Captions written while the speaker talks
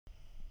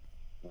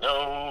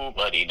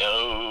Nobody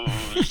knows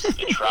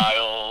the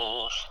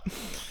trials.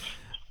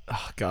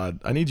 Oh God,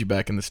 I need you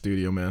back in the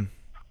studio, man.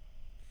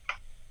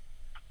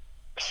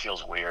 This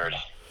feels weird.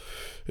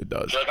 It I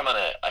does. feel like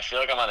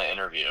I'm on an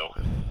interview.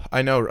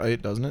 I know,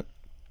 right? Doesn't it?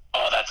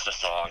 Oh, that's the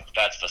song.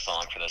 That's the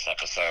song for this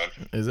episode.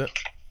 Is it?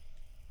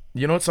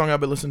 You know what song I've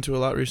been listening to a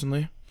lot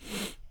recently?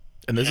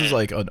 And this is Hmm.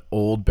 like an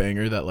old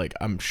banger that like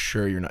I'm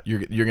sure you're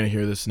gonna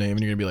hear this name and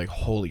you're gonna be like,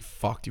 holy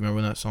fuck! Do you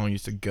remember when that song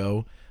used to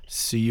go?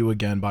 "See You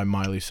Again" by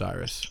Miley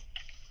Cyrus.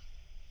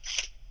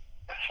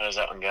 How does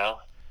that one go?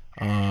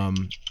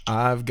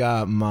 I've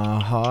got my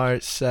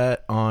heart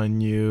set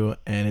on you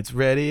and it's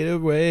ready to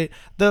wait.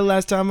 The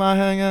last time I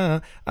hung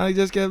out, I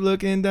just kept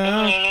looking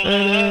down. Yep,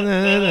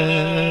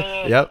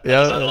 I just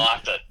yep,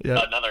 unlocked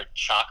yep, another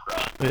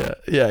chakra.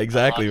 yeah,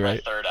 exactly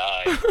Unlocked my right. third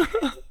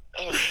eye.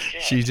 Oh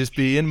She's shit. just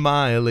being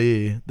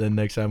Miley. The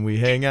next time we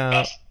Dude, hang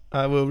out,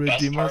 I will best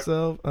redeem part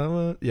myself.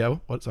 Yeah.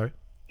 What? Sorry.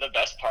 the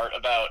best part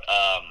about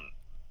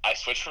I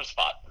switched from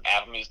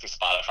Apple Music to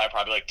Spotify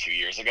probably like 2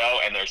 years ago,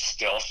 and there's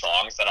still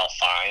songs that I'll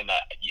find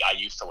that I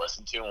used to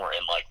listen to and were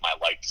in like my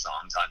liked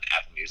songs on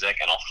Apple Music,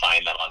 and I'll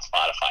find them on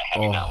Spotify,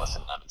 having not Oh,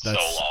 listened to them in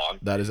so long.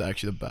 that is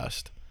actually the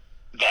best.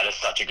 That is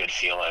such a good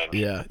feeling.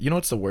 Yeah. You know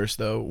what's the worst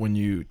though? When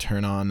you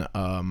turn on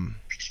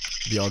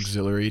the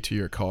auxiliary to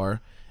your car,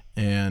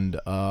 and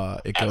it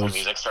Apple goes,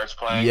 Music starts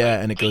playing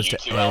yeah, and it the goes to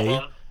U2 A.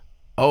 album.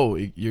 Oh,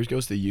 yours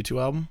goes to the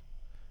U2 album.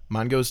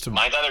 Mine goes to.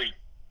 Mine's either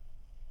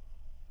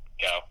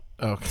go.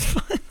 Oh,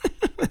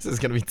 this is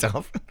gonna be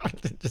tough.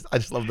 I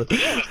just love the. The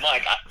deal with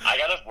Mike, I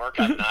gotta work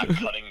on not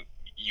cutting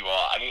you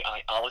off. I mean,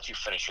 I'll let you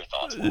finish your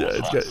thoughts. Yeah, We'll it's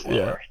talk good. Yeah,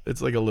 slower.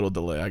 it's like a little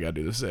delay. I gotta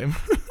do the same.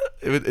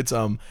 It's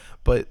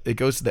but it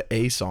goes to the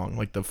A song,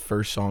 like the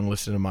first song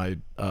listed in my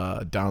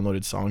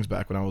downloaded songs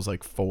back when I was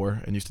like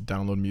 4 and used to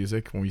download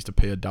music when we used to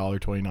pay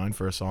 $1.29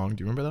 for a song.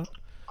 Do you remember that?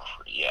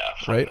 Yeah,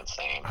 fucking Right?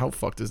 insane. How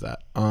fucked is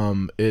that?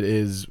 It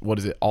is. What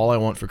is it? All I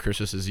Want for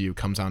Christmas Is You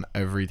comes on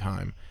every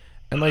time,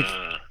 and like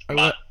Mm, I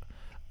my,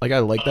 like I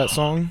like that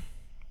song,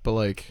 but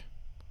like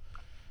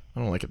I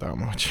don't like it that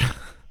much.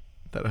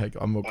 That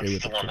I'm okay what's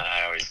with the it. one that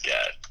I always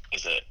get?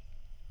 Is it?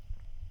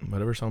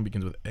 Whatever song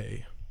begins with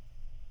A.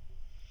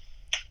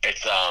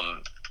 It's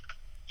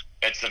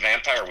it's the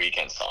Vampire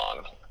Weekend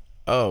song.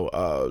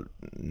 Oh,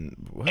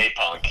 what? A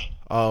Punk.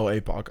 Oh,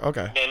 APOC.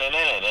 Okay.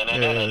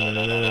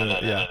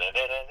 Yeah.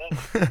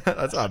 That's That's not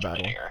a such a bad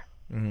one. banger.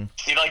 Hmm.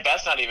 See, like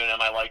that's not even in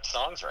my liked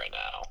songs right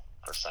now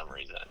for some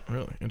reason.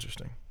 Really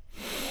interesting.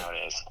 Now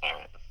it is. All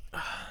right.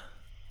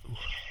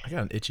 I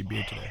got an itchy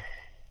beard today.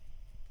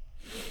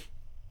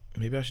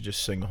 Maybe I should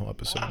just sing the whole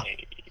episode. My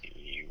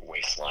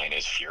waistline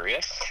is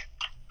furious.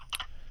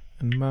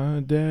 And my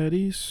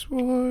daddy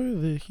swore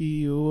that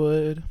he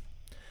would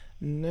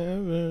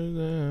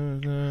never,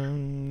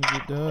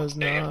 it does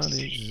not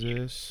AMC.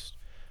 exist.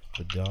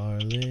 But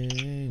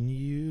darling,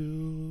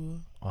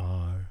 you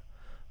are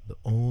the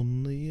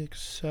only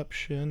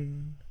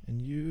exception,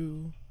 and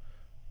you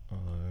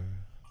are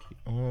the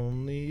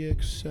only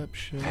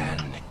exception.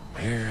 And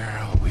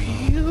here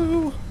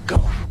we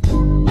go.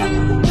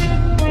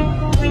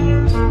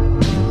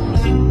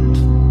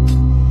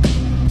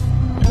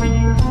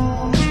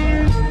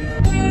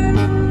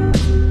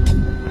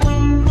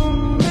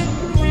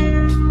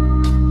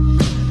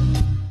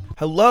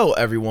 Hello,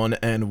 everyone,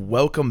 and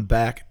welcome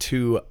back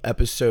to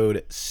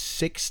episode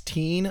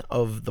 16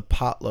 of the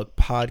Potluck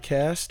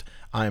podcast.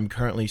 I am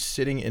currently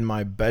sitting in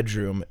my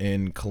bedroom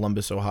in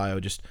Columbus, Ohio,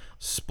 just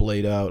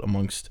splayed out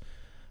amongst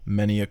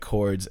many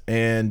accords.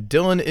 And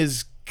Dylan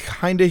is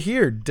kind of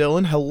here.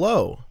 Dylan,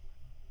 hello.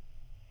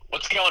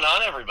 What's going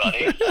on,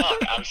 everybody?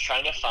 Fuck, I was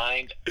trying to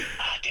find.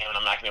 Ah, damn it,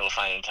 I'm not gonna be able to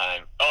find it in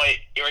time. Oh wait,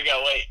 here we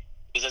go. Wait,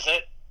 is this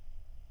it?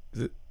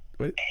 Is it?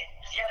 Wait.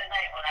 The other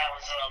night when I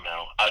was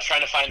no, I was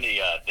trying to find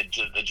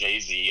the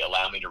Jay-Z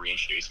 "Allow Me to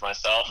Reintroduce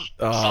Myself"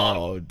 song,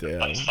 Oh, but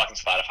damn. his fucking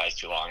Spotify's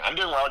too long. I'm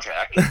doing well,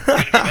 Jack. Good to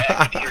be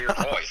back. Good to hear your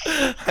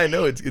voice. I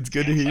know, it's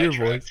good to hear your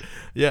voice.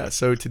 Yeah,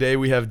 so today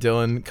we have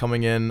Dylan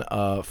coming in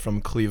from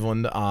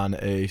Cleveland on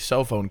a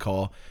cell phone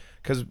call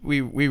because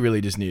we really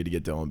just needed to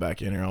get Dylan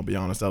back in here. I'll be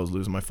honest, I was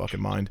losing my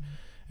fucking mind.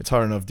 It's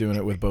hard enough doing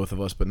it with both of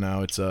us, but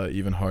now it's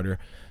even harder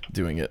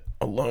doing it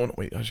alone.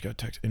 Wait, I just got a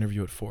text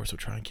interview at 4, so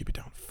try and keep it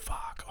down.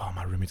 Fuck. Oh,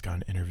 my roommate's got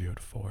an interview at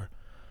 4.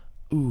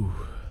 Ooh,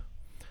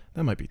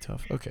 that might be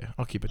tough. Okay,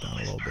 I'll keep it down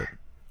a little bit.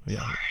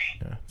 Yeah.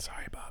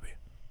 Sorry, Bobby.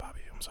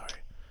 I'm sorry.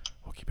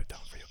 We'll keep it down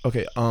for you.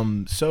 Okay.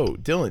 So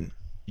Dylan,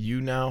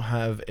 you now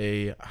have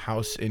a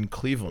house in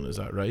Cleveland. Is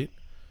that right?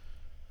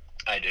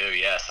 I do.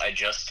 Yes, I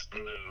just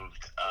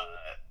moved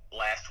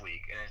last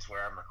week, and it's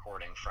where I'm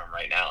recording from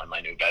right now in my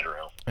new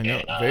bedroom. I know.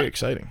 And, Very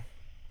exciting.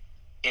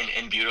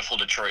 in beautiful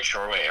Detroit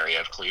Shoreway area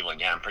of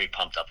Cleveland. Yeah, I'm pretty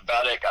pumped up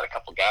about it. Got a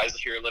couple guys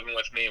here living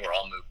with me. We're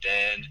all moved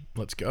in,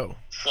 Let's go.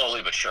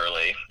 slowly but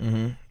surely.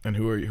 Mm-hmm. And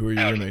who are your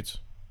roommates?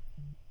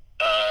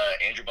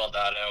 Andrew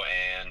Baldado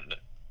and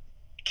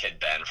Kid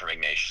Ben from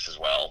Ignatius as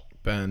well.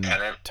 Ben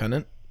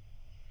Tennant?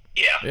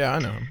 Yeah. Yeah, I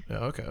know him. Yeah.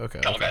 Okay.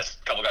 Couple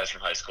guys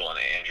from high school, and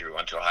Andrew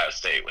went to Ohio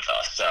State with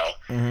us. So,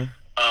 Mm-hmm.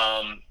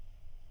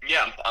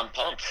 Yeah, I'm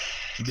pumped.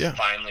 It's Yeah.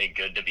 finally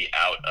good to be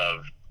out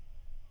of.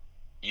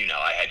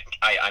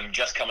 I'm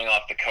just coming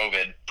off the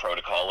COVID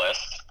protocol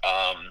list,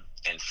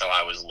 and so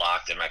I was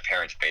locked in my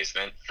parents'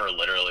 basement for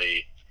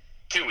literally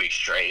 2 weeks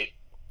straight.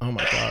 Oh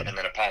my God. And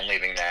then upon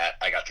leaving that,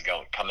 I got to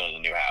go come into the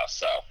new house.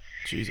 So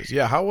Jesus.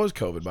 Yeah. How was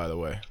COVID, by the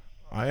way?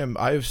 I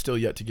have still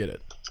yet to get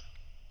it.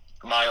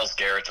 Miles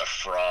Garrett's a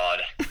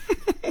fraud.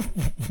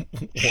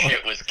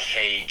 Shit was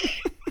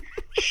cake.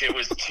 Shit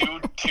was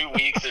two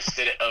weeks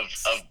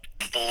of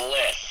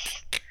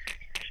bliss.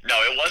 No,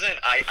 it wasn't.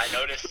 I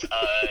noticed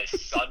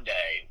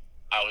Sunday.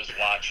 I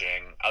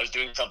was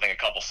doing something a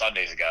couple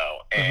Sundays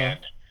ago, and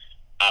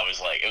I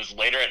was like, it was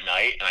later at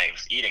night, and I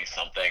was eating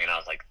something, and I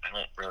was like, I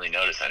don't really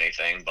notice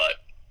anything, but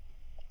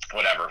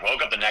whatever.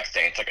 Woke up the next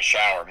day and took a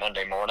shower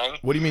Monday morning.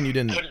 What do you mean you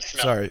didn't? Couldn't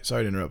smell.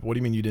 Sorry to interrupt. What do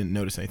you mean you didn't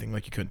notice anything?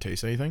 Like you couldn't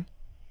taste anything?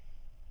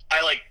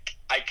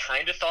 I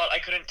kind of thought I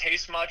couldn't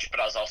taste much,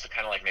 but I was also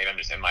kind of like, maybe I'm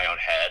just in my own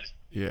head.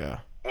 Yeah.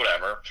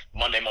 Whatever.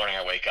 Monday morning,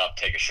 I wake up,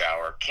 take a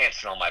shower, can't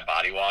smell my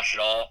body wash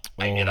at all.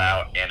 I get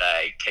out and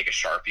I take a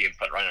Sharpie and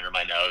put it right under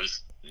my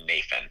nose.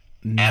 Nathan.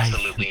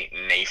 Absolutely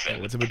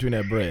Nathan. What's in between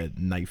that bread?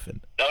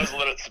 Knifing. But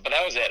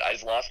that was it. I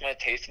just lost my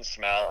taste and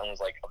smell and was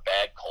like a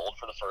bad cold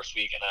for the first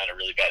week, and I had a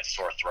really bad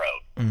sore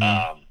throat.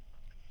 Mm-hmm.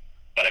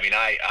 But I mean,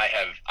 I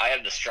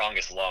have the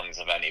strongest lungs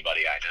of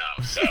anybody I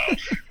know. So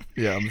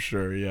yeah, I'm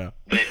sure. Yeah.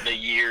 The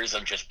years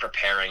of just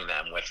preparing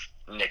them with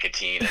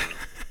nicotine and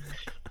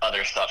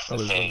other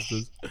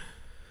substances.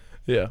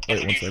 Yeah.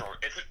 It's a mutual.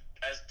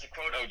 As to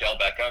quote Odell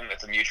Beckham,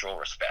 it's a mutual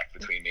respect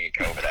between me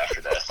and COVID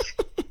after this.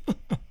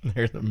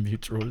 There's a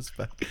mutual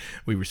respect.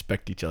 We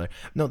respect each other.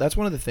 No, that's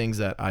one of the things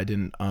that I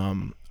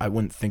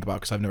wouldn't think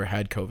about because I've never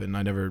had COVID and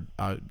I never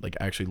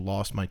actually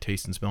lost my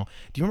taste and smell.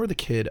 Do you remember the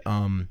kid?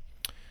 I'm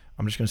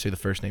just gonna say the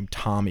first name,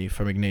 Tommy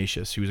from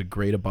Ignatius. He was a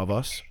grade above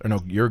us, or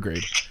no, your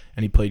grade,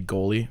 and he played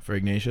goalie for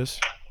Ignatius.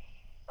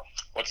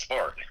 What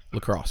sport?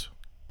 Lacrosse.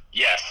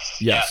 Yes.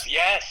 He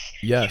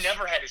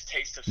never had his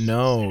taste of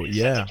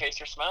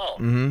taste or smell.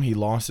 He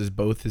lost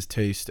both his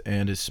taste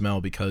and his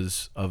smell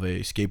because of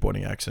a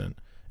skateboarding accident.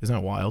 Isn't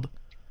that wild?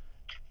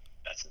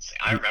 That's insane.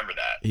 I remember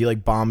that. He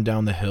bombed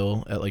down the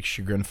hill at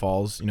Chagrin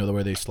Falls. You know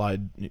where they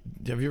slide.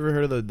 Have you ever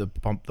heard of the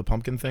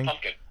pumpkin thing?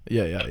 Pumpkin.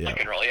 Yeah.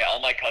 Pumpkin roll. Yeah, all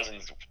my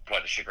cousins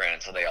went to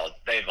Chagrin, so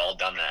they've all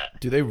done that.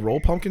 Do they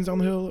roll pumpkins down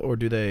the hill, or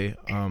do they?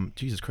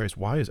 Jesus Christ!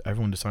 Why is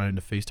everyone deciding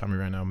to FaceTime me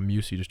right now?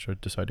 Musey just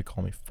decided to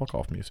call me. Fuck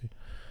off, Musey.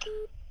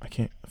 I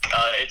can't.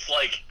 It's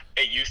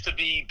it used to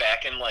be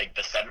back in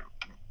the 70s.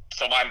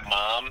 So my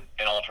mom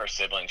and all of her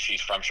siblings, she's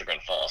from Chagrin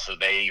Falls, so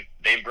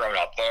they've grown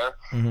up there.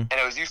 And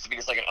it used to be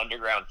just an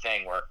underground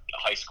thing where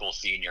high school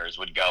seniors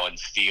would go and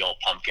steal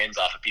pumpkins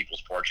off of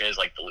people's porches,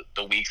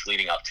 the weeks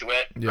leading up to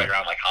it, right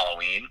around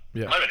Halloween.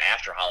 Yeah. It might have been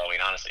after Halloween,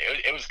 honestly.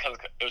 It was kind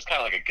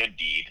of like a good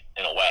deed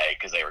in a way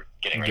because they were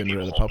getting rid of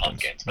people's old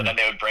pumpkins. But then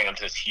they would bring them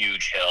to this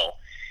huge hill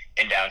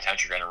in downtown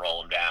Chagrin and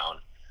roll them down.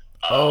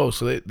 So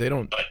they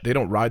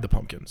don't ride the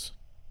pumpkins.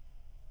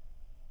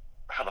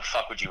 How the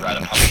fuck would you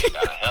ride a pumpkin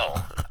down a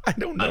hill? I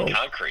don't know. On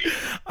concrete.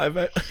 I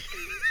bet.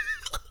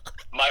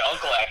 My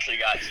uncle actually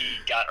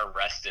got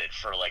arrested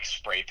for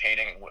spray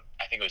painting.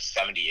 I think it was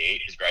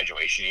 '78, his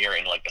graduation year,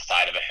 in the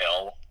side of a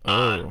hill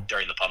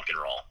during the pumpkin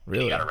roll.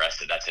 Really? He got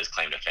arrested. That's his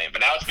claim to fame.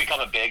 But now it's become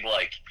a big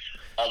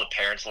all the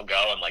parents will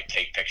go and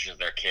take pictures of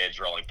their kids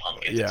rolling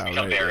pumpkins. Yeah, it's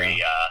become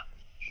very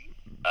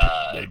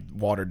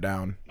watered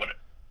down.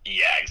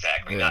 Yeah,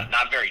 exactly. Yeah.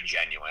 Not very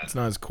genuine. It's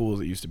not as cool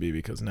as it used to be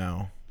because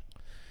now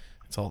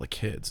it's all the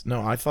kids.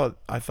 No, I thought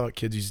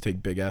kids used to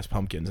take big ass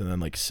pumpkins and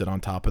then sit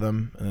on top of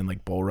them and then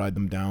bull ride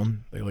them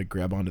down. They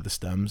grab onto the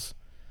stems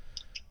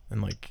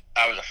and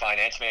I was a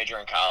finance major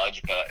in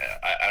college, but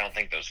I don't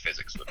think those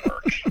physics would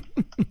work.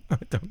 I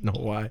don't know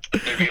why.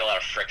 There'd be a lot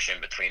of friction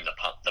between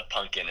the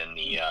pumpkin and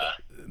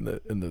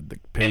the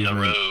pavement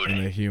road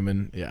and the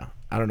human. Yeah,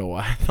 I don't know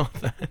why I thought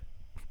that.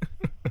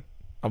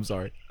 I'm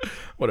sorry.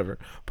 Whatever.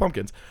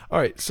 Pumpkins. All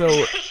right,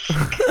 so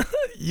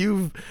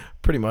you've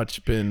pretty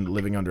much been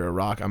living under a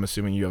rock. I'm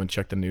assuming you haven't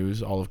checked the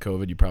news all of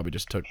COVID. You probably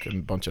just took a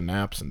bunch of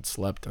naps and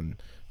slept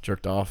and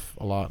jerked off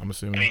a lot, I'm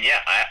assuming. I mean, yeah,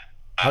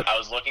 I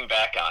was looking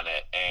back on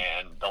it,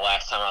 and the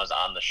last time I was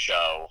on the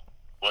show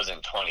was in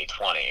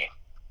 2020.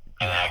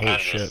 And I kind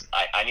of just,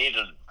 I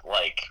needed,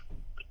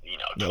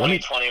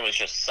 2020 was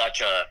just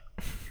such a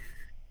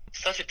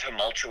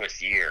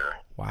tumultuous year.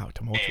 Wow,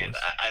 tumultuous. And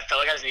I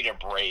felt like I just needed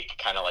a break,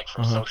 kind of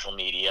from social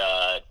media.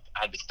 I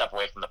had to step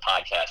away from the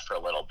podcast for a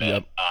little bit.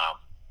 Yep.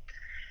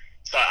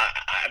 So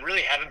I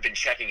really haven't been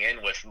checking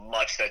in with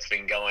much that's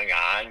been going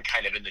on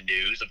kind of in the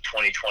news of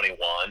 2021.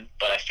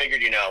 But I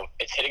figured,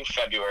 it's hitting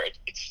February.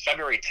 It's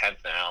February 10th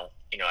now.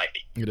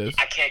 It is.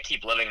 I can't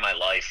keep living my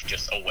life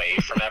just away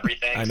from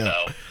everything. I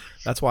know. So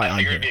that's why I I'm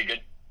figured here.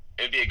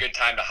 It'd be a good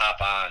time to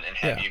hop on and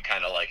have you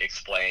kind of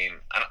explain.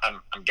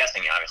 I'm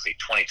guessing obviously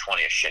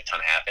 2020 a shit ton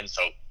happened,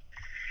 so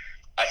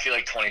I feel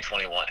like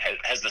 2021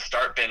 has the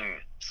start been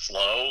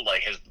slow.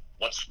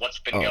 What's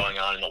been going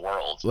on in the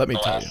world? Let me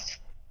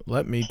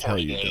tell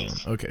you,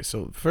 Dylan. Okay,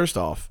 so first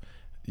off,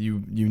 you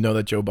know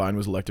that Joe Biden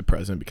was elected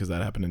president because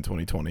that happened in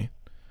 2020.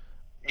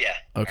 Yeah.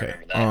 Okay.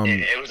 I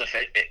remember that. It was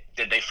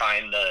did they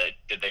find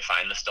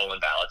the stolen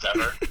ballots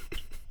ever?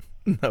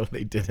 No,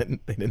 they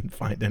didn't. They didn't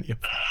find any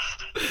of them.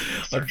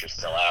 Search is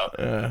still out.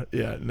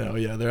 Yeah,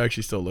 they're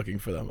actually still looking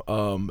for them.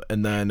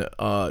 And then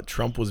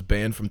Trump was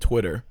banned from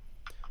Twitter.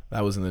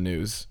 That was in the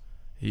news.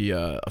 He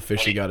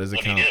officially got his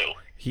account. What did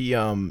he He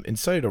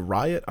incited a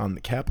riot on the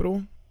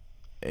Capitol,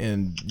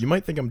 and you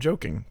might think I'm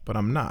joking, but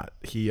I'm not.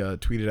 He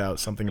tweeted out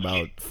something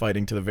about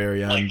fighting to the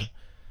very end. Like,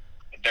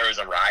 there was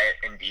a riot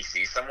in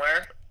D.C.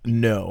 somewhere?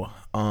 No.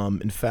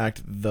 In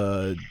fact,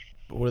 the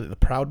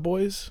Proud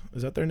Boys,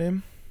 is that their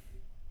name?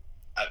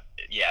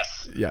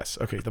 Yes. Yes.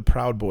 Okay. The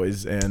Proud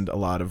Boys and a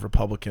lot of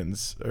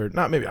Republicans, or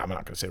not. Maybe I'm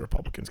not going to say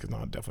Republicans because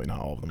definitely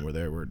not all of them were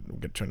there. We're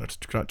trying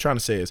to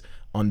say as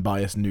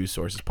unbiased news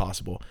source as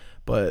possible.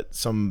 But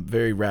some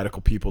very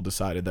radical people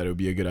decided that it would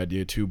be a good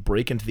idea to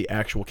break into the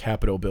actual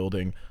Capitol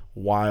building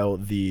while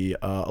the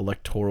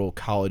electoral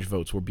college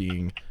votes were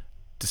being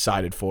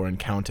decided for and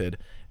counted,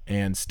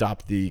 and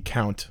stop the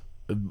count.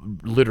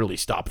 Literally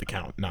stop the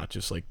count, not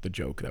just like the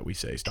joke that we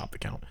say stop the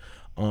count.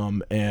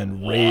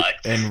 And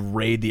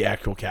raid the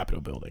actual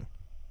Capitol building.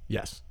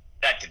 Yes.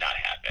 That did not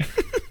happen.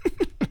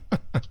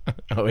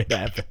 Oh, it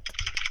happened.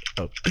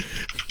 Oh.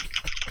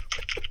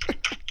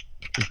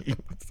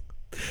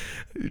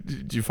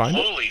 Did you find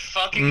it? Holy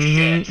fucking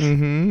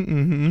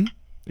shit.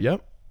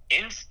 Yep.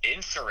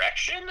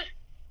 Insurrection?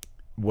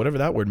 Whatever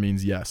that word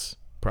means, yes.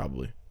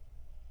 Probably.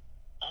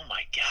 Oh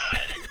my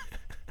god.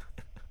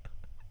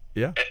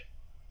 Yeah.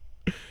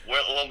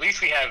 Well, at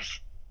least we have...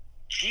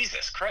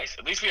 Jesus Christ.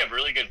 At least we have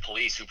really good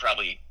police who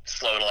probably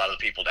slowed a lot of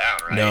the people down,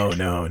 right?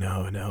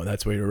 No.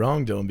 That's where you're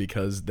wrong, Dylan,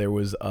 because there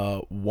was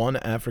one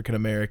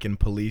African-American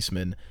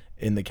policeman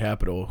in the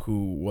Capitol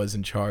who was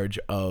in charge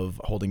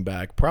of holding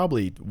back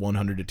probably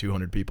 100 to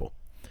 200 people.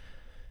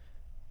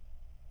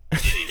 Did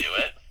he do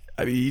it?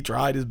 I mean, he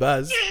tried his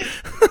best.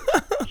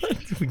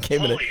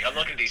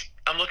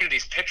 I'm looking at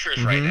these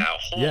pictures right now.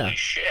 Holy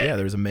shit. Yeah,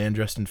 there was a man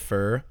dressed in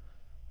fur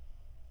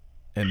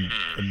and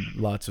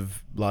lots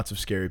of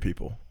scary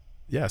people.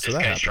 Yeah, so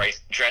that happened.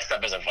 Dressed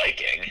up as a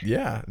Viking.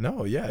 Yeah,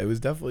 it was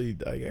definitely.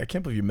 I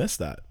can't believe you missed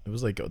that. It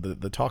was like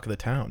the talk of the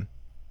town.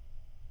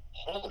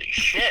 Holy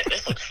shit!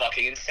 This looks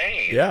fucking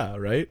insane. Yeah,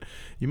 right.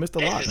 You missed a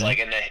lot.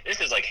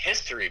 This is like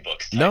history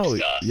books type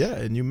stuff. Yeah,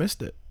 and you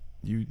missed it.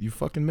 You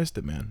fucking missed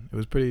it, man. It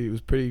was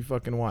pretty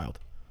fucking wild.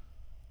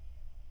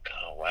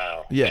 Oh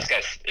wow. Yeah.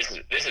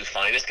 This is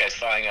funny. This guy's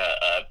flying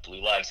a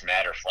Blue Lives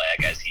Matter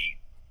flag as he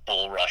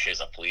bull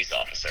rushes a police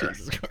officer.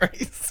 Jesus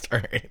Christ!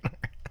 Right.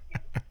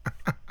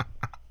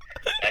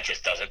 That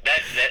just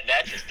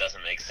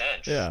doesn't make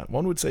sense. Yeah,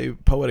 one would say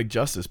poetic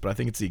justice, but I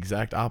think it's the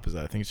exact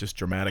opposite. I think it's just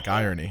dramatic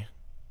irony.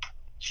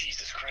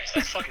 Jesus Christ,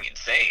 that's fucking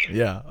insane.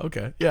 Yeah.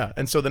 Okay. Yeah.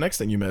 And so the next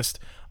thing you missed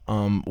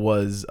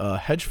was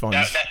hedge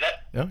funds.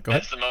 Yeah, go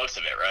ahead. That's the most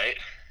of it, right?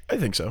 I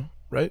think so.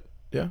 Right?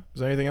 Yeah.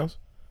 Is there anything else?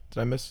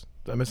 Did I miss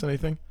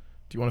anything?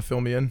 Do you want to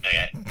fill me in?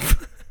 Okay.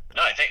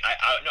 No, I think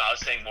I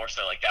was saying more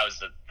so like that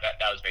was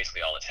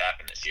basically all that's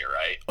happened this year,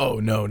 right? Oh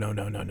no.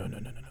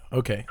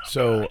 Okay,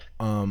 so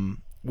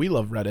we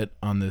love Reddit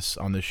on this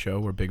show.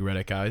 We're big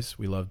Reddit guys.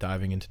 We love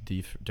diving into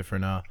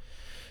different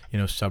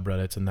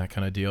subreddits and that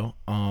kind of deal.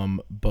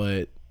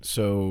 But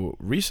so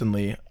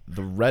recently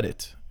the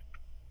Reddit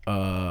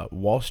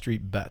Wall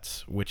Street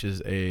Bets, which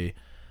is a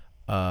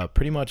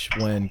pretty much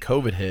when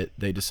COVID hit,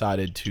 they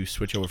decided to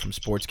switch over from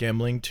sports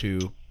gambling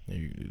to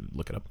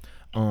look it up.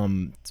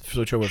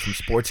 Switch over from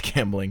sports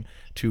gambling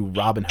to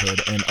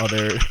Robinhood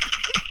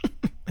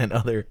and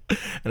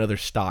other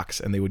stocks,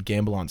 and they would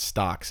gamble on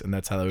stocks, and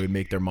that's how they would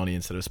make their money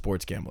instead of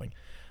sports gambling.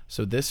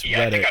 So this Reddit,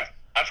 I think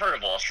I've heard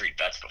of Wall Street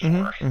Bets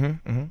before.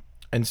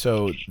 And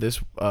so this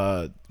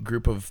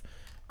group of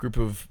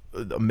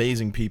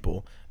amazing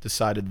people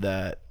decided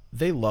that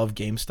they love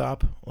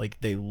GameStop.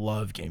 Like, they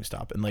love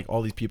GameStop, and like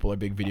all these people are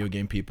big video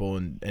game people,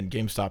 and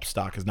GameStop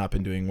stock has not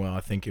been doing well. I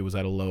think it was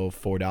at a low of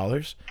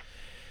 $4.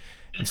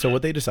 And so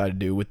what they decided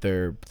to do with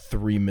their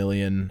 3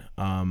 million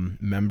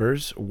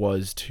members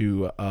was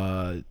to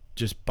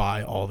just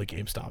buy all the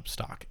GameStop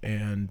stock,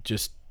 and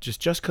just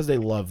because they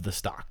love the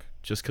stock,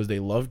 just because they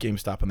love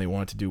GameStop and they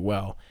want it to do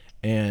well.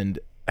 And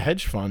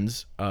hedge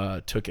funds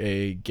took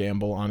a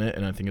gamble on it,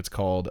 and I think it's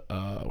called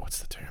what's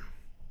the term?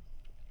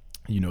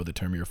 You know the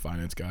term. You're a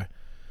finance guy.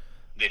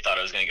 They thought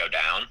it was going to go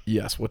down?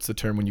 Yes. What's the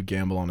term when you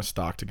gamble on a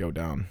stock to go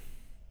down?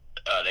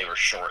 They were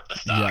short the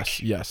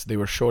stock. Yes. They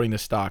were shorting the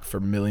stock for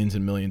millions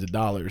and millions of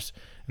dollars.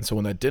 And so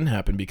when that didn't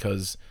happen,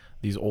 because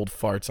these old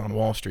farts on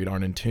Wall Street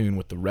aren't in tune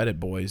with the Reddit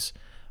boys,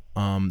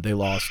 they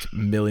lost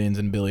millions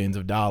and billions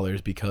of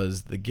dollars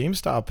because the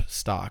GameStop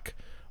stock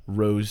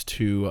rose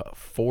to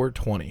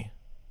 $4.20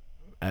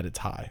 at its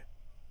high.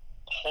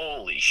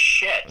 Holy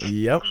shit.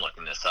 Yep. I'm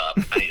looking this up.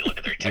 I need to look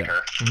at their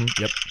ticker. Yeah.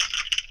 Yep.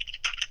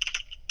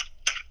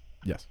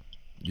 Yes.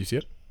 You see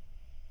it?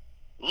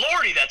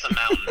 Lordy, that's a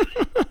mountain.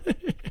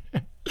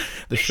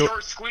 The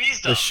short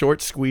squeeze. The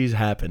short squeeze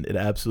happened. It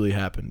absolutely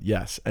happened.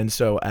 Yes. And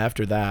so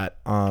after that,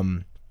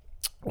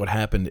 what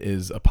happened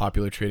is a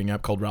popular trading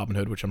app called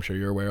Robinhood, which I'm sure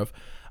you're aware of,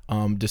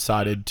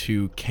 decided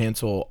to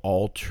cancel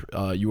all.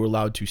 You were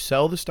allowed to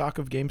sell the stock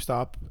of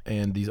GameStop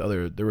and these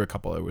other. There were a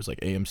couple. There was like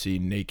AMC,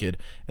 Naked,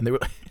 and they were.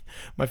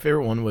 My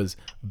favorite one was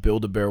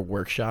Build-A-Bear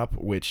Workshop.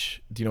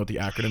 Which, do you know what the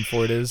acronym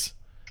for it is?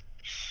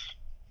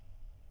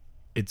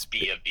 It's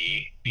BAB.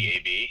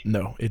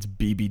 No, it's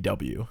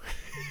BBW.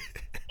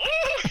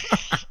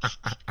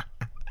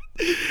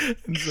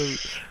 And so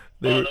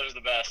those are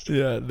the best.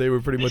 Yeah, they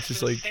were pretty much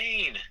just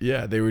insane. like,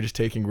 yeah, they were just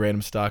taking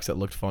random stocks that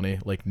looked funny,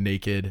 like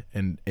Naked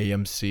and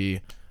AMC,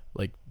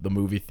 like the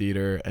movie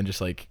theater, and just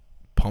like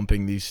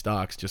pumping these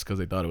stocks just because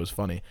they thought it was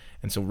funny.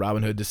 And so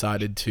Robinhood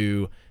decided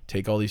to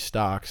take all these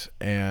stocks,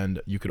 and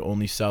you could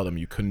only sell them,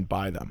 you couldn't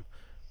buy them.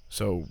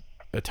 So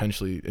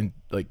potentially, and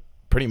like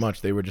pretty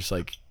much, they were just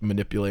like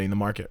manipulating the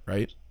market,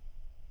 right?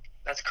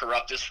 That's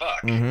corrupt as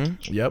fuck.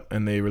 Mm-hmm. Yep.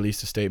 And they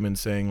released a statement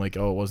saying like,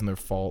 oh, it wasn't their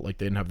fault. Like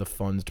they didn't have the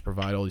funds to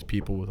provide all these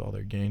people with all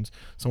their gains.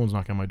 Someone's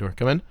knocking on my door.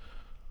 Come in.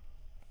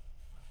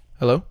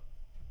 Hello.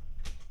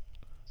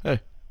 Hey.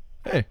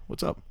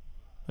 What's up?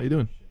 How you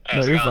doing?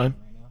 How's No, it you're going?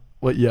 fine.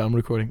 What? Yeah, I'm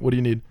recording. What do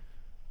you need?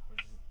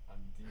 Did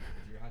you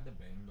have the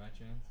bang by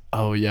chance?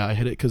 Oh yeah, I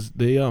hit it because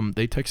they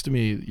texted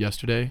me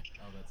yesterday.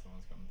 Oh, that's the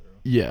one's coming through.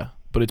 Yeah,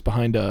 but it's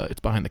behind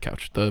the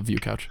couch, the view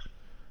couch.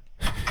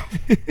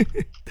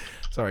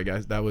 Sorry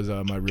guys, that was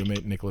my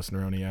roommate Nicholas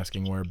Neroni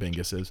asking where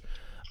Bingus is.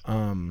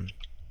 No,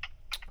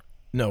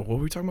 what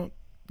were we talking about?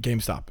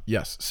 GameStop.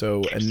 Yes.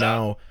 So GameStop. And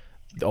now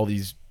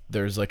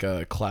there's like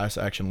a class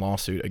action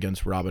lawsuit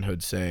against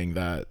Robinhood saying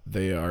that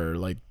they're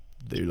like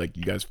you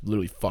guys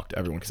literally fucked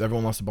everyone because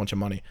everyone lost a bunch of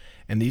money.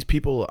 And these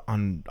people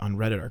on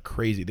Reddit are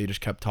crazy. They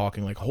just kept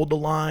talking like, hold the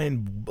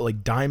line,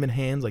 like diamond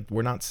hands, like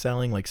we're not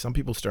selling. Like some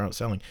people start out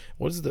selling.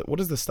 What is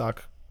the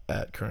stock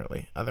at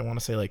currently? I want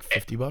to say like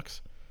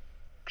 $50.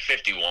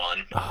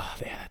 51. Oh,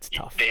 yeah, that's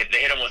tough. They hit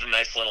them with a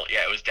nice little.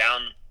 Yeah, it was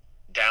down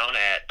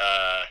at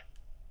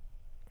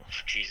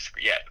Jesus.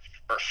 Yeah,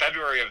 or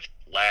February of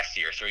last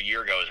year. So a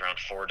year ago, it was around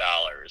 $4,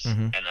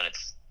 and then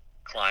it's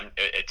climbed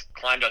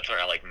up to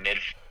like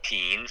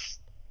mid-teens,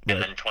 Right.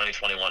 and then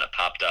 2021 it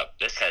popped up.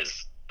 This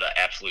has the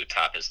absolute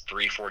top is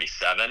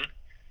 347.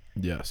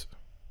 Yes.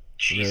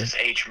 Jesus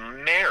H.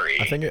 Mary.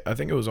 I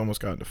think it was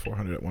almost gotten to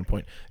 400 at one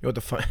point. You know what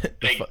the fun?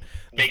 They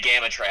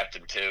gamma trapped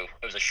him too.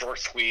 It was a short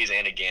squeeze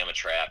and a gamma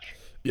trap.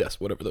 Yes,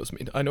 whatever those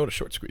mean. I know what a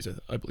short squeeze is,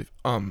 I believe.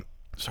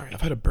 Sorry,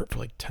 I've had a burp for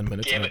like 10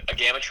 minutes. A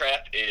gamma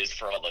trap is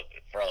for all the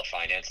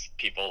finance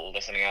people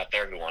listening out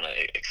there who want to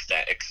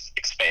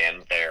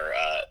expand their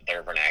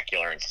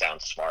vernacular and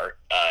sound smart.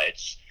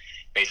 It's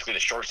basically the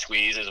short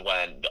squeeze is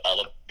when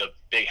all the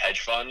big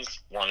hedge funds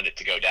wanted it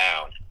to go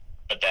down.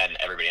 But then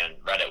everybody on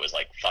Reddit was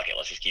like, fuck it,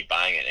 let's just keep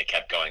buying it. And it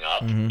kept going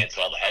up. And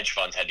so all the hedge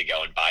funds had to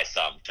go and buy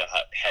some to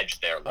hedge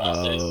their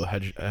losses,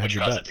 which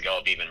caused it to go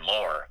up even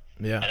more.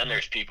 Yeah. And then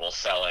there's people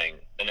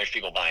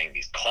buying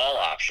these call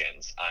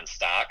options on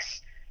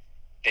stocks,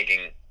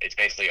 thinking it's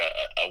basically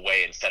a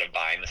way, instead of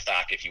buying the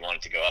stock, if you want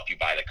it to go up, you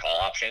buy the call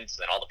options.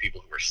 Then all the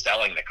people who are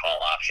selling the call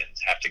options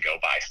have to go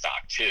buy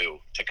stock too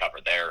to cover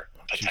their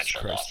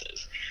potential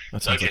losses.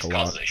 So it just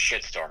causes a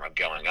shitstorm of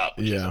going up,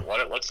 which is what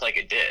it looks like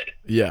it did.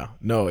 Yeah,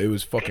 no, it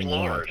was fucking Good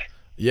wild. Lord.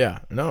 Yeah,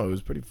 no, it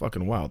was pretty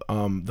fucking wild.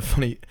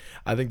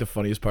 I think the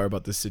funniest part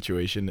about this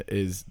situation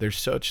is there's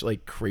such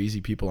like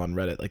crazy people on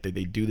Reddit. Like they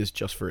do this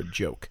just for a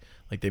joke.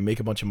 Like they make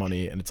a bunch of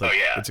money and it's like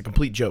it's a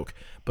complete joke.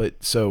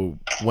 But so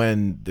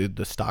when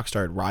the stock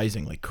started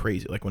rising like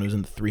crazy, like when it was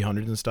in the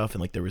 300s and stuff,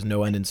 and like there was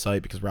no end in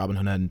sight because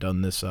Robinhood hadn't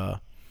done this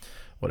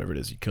whatever it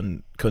is, you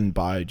couldn't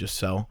buy, just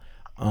sell.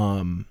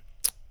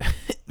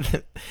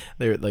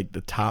 They're like,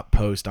 the top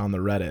post on the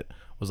Reddit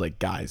was like,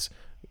 guys,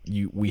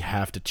 we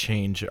have to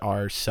change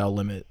our sell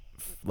limit.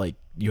 Like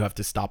you have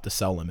to stop the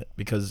sell limit,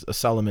 because a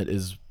sell limit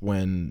is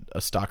when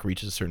a stock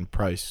reaches a certain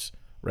price,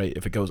 right?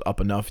 If it goes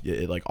up enough,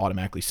 it like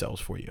automatically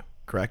sells for you,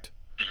 correct?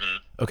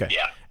 Okay.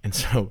 Yeah. And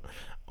so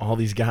all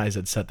these guys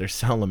had set their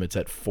sell limits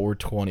at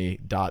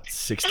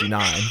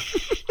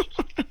 420.69.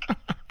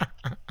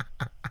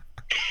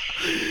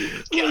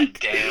 God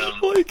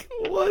damn. Like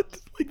what?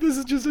 Like this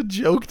is just a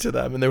joke to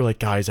them, and they were like,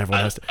 "Guys,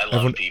 everyone has to." I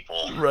love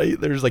people. Right?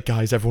 There's like,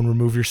 "Guys, everyone,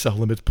 remove your sell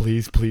limits,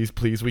 please, please,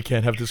 please. We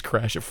can't have this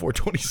crash at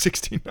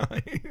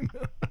 420.69."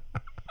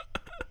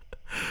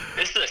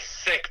 This is a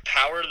sick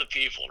power to the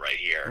people right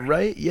here.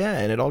 Right? Yeah,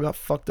 and it all got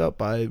fucked up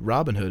by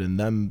Robinhood and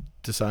them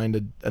deciding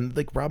to, and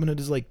like Robinhood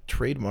is like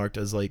trademarked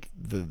as like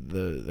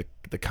the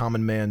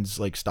common man's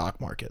like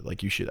stock market.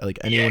 Like you should, like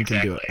anyone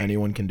can do it.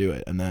 Anyone can do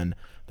it, and then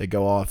they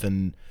go off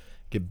and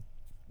get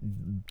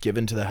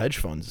given to the hedge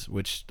funds,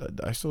 which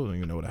I still don't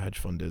even know what a hedge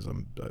fund is.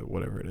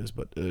 Whatever it is,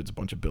 but it's a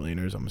bunch of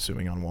billionaires, I'm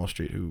assuming, on Wall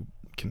Street who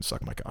can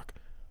suck my cock.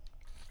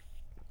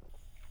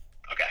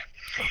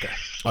 Okay.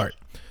 All right.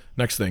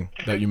 Next thing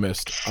that you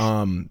missed.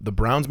 The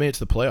Browns made it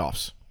to the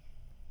playoffs.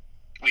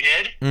 We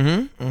did?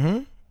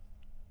 Mm-hmm.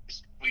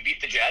 We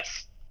beat the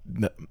Jets?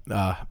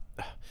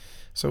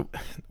 So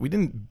we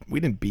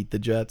didn't beat the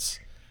Jets.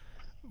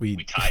 We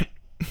tied.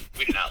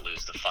 We did not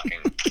lose the fucking...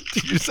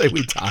 Did you say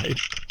we tied?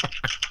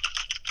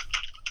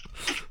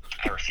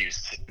 I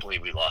refuse to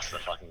believe we lost to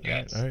the fucking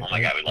Jets. All right, Oh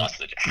my god, we lost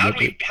to the Jets. How do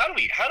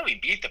we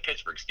beat the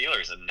Pittsburgh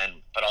Steelers and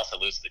then but also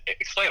lose to the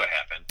explain what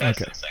happened.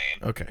 That's insane.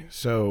 Okay.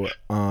 So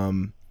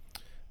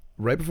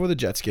right before the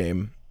Jets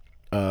game,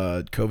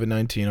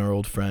 COVID-19, our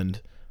old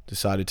friend,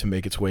 decided to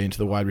make its way into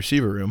the wide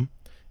receiver room,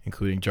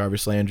 including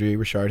Jarvis Landry,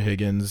 Rashard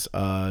Higgins,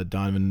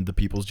 Donovan the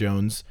Peoples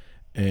Jones,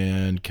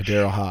 and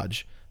Kadero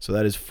Hodge. So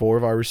that is 4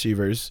 of our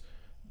receivers,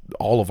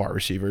 all of our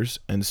receivers.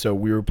 And so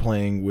we were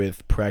playing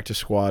with practice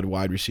squad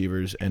wide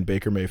receivers and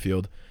Baker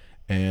Mayfield.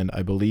 And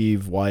I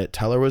believe Wyatt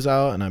Teller was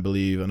out, and I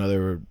believe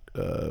another,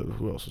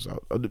 who else was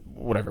out?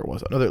 Whatever it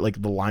was. Another,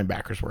 like the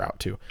linebackers were out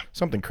too.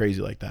 Something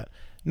crazy like that.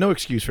 No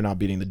excuse for not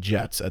beating the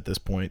Jets at this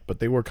point,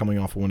 but they were coming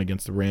off a win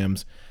against the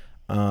Rams.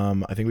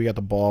 I think we got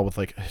the ball with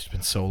it's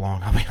been so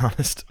long, I'll be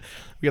honest.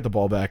 We got the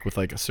ball back with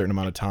a certain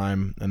amount of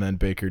time, and then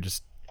Baker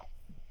just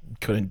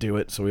couldn't do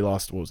it, so we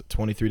lost,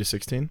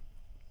 23-16?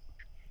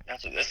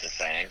 That's what this is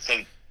saying. So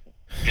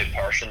did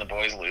Parsha and the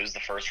boys lose the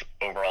first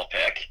overall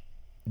pick?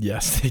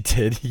 Yes, they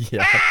did,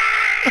 yeah.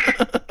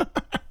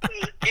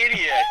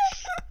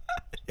 Idiots.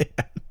 Yeah,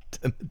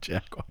 and the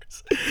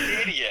Jaguars.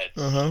 Idiots.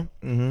 Uh-huh,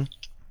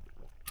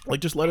 mm-hmm.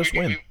 Just let us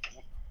win.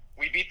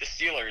 We beat the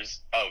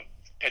Steelers. Oh,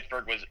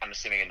 Pittsburgh was, I'm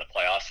assuming, in the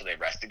playoffs, so they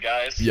rested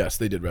guys? Yes,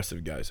 they did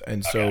rested guys.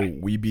 And so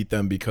we beat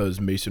them because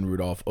Mason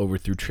Rudolph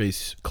overthrew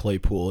Chase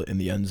Claypool in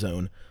the end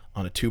zone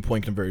on a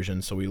 2-point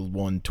conversion, so we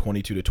won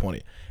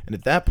 22-20. And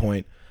at that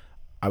point,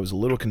 I was a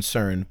little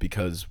concerned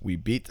because we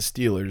beat the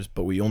Steelers,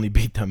 but we only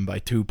beat them by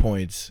 2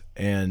 points,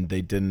 and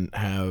they didn't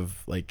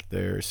have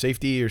their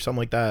safety or something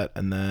like that,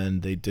 and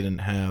then they didn't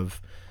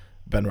have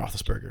Ben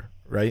Roethlisberger,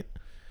 right?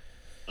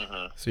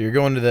 Mm-hmm. So you're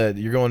going to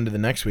the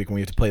next week when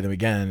we have to play them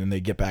again, and they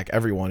get back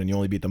everyone, and you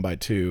only beat them by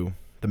 2.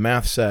 The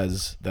math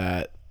says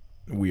that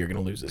we are going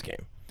to lose this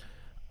game,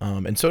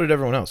 and so did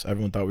everyone else.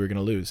 Everyone thought we were going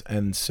to lose,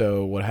 and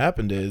so what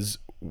happened is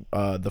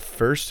the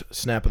first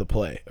snap of the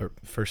play.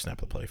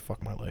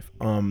 Fuck my life.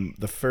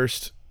 The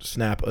first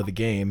snap of the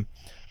game,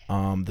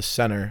 the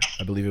center,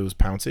 I believe it was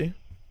Pouncey.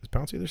 Is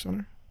Pouncey their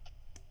center?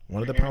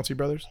 One of the Pouncey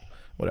brothers,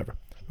 whatever,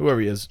 whoever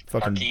he is,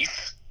 fucking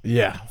Marquise?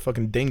 Yeah,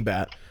 fucking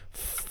dingbat.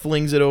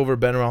 Flings it over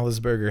Ben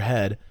Roethlisberger's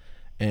head,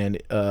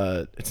 and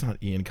it's not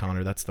Ian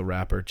Connor, that's the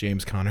rapper,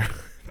 James Connor.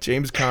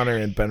 James Connor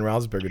and Ben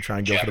Roethlisberger try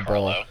and go for the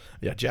ball.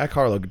 Yeah, Jack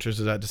Harlow just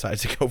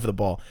decides to go for the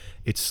ball.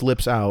 It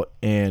slips out,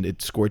 and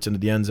it squirts into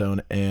the end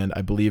zone, and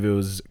I believe it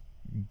was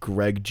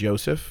Carl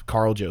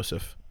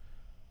Joseph.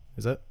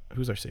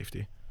 Who's our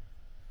safety?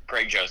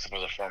 Greg Joseph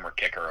was a former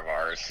kicker of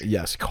ours.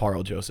 Yes,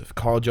 Carl Joseph.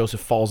 Carl Joseph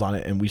falls on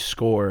it, and we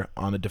score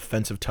on a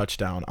defensive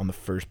touchdown on the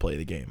first play of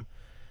the game.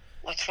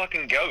 Let's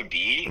fucking go,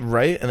 D.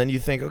 Right? And then you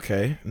think,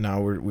 okay, now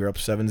we're up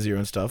 7-0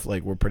 and stuff.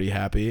 We're pretty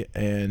happy.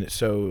 And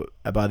so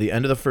by the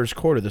end of the first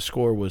quarter, the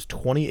score was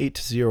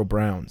 28-0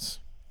 Browns.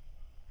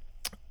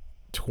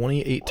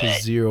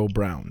 28-0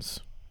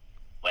 Browns.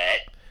 What?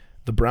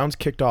 The Browns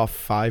kicked off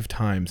 5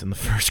 times in the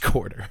first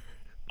quarter.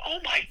 Oh,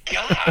 my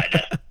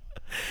God.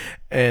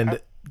 And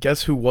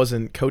guess who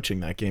wasn't coaching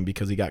that game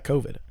because he got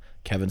COVID?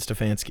 Kevin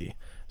Stefanski.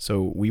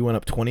 So we went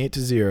up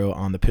 28-0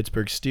 on the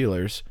Pittsburgh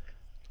Steelers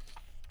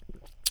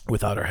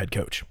without our head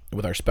coach,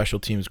 with our special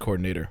teams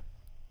coordinator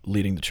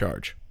leading the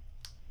charge.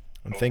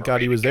 And thank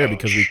God he was there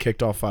because we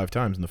kicked off 5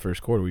 times in the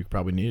first quarter. We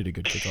probably needed a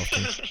good kickoff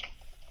team.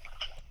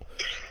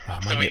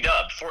 So we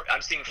dubbed.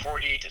 I'm seeing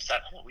 48-7.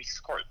 Oh, we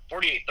scored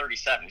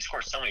 48-37. We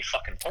scored so many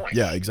fucking points.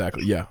 Yeah,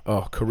 exactly. Yeah.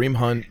 Oh, Kareem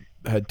Hunt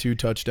had 2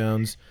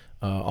 touchdowns.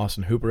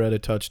 Austin Hooper had a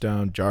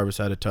touchdown. Jarvis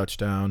had a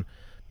touchdown.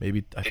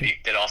 Did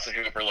Austin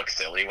Hooper look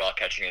silly while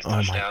catching his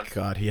touchdown? Oh my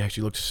God, he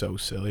actually looked so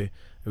silly.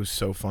 It was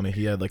so funny.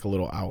 He had a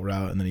little out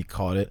route, and then he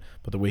caught it.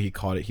 But the way he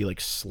caught it, he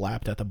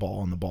slapped at the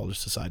ball, and the ball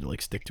just decided to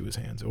stick to his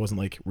hands. It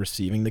wasn't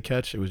receiving the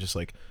catch. It was just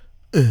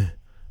and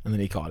then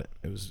he caught it.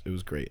 It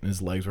was great, and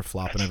his legs were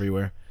flopping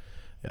everywhere.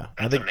 Yeah,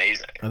 that's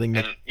amazing. I think,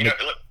 it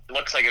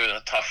looks like it was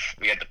a tough.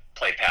 We had to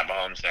play Pat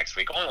Mahomes next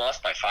week. Only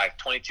lost by 5,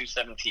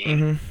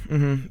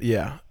 22-17.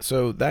 Yeah.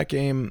 So that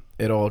game,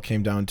 it all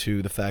came down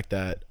to the fact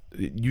that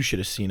you should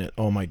have seen it.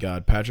 Oh my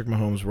God. Patrick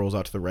Mahomes rolls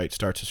out to the right,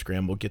 starts to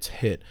scramble, gets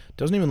hit.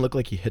 Doesn't even look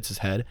like he hits his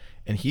head.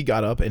 And he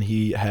got up and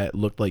he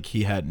looked like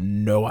he had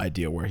no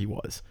idea where he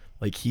was.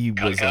 He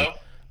was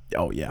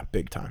oh yeah,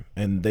 big time.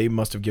 And they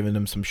must have given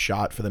him some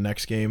shot for the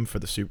next game for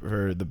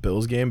the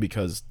Bills game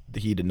because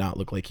he did not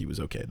look like he was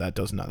okay.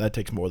 That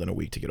takes more than a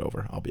week to get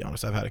over. I'll be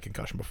honest. I've had a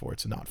concussion before.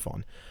 It's not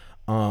fun.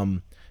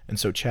 And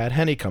so Chad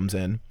Henne comes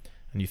in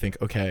and you think,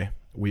 okay,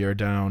 we are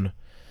down.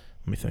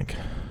 Let me think.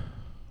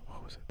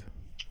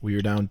 We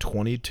are down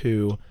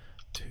 22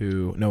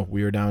 to no,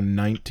 we are down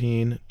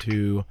 19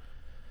 to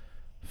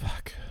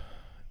 8.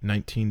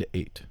 19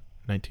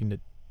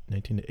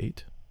 to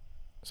 8.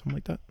 Something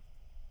like that.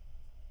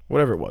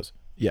 Whatever it was.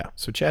 Yeah.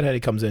 So Chad Henne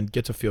comes in,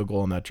 gets a field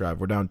goal on that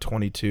drive. We're down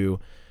 22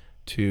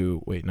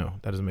 to wait, no,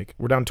 that doesn't make.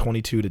 We're down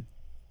 22 to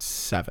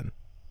 7.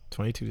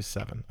 22 to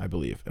 7, I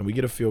believe. And we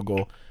get a field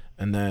goal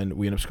and then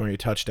we end up scoring a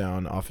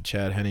touchdown off of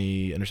Chad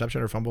Henne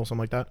interception or fumble,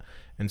 something like that.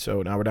 And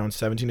so now we're down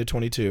 17 to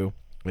 22.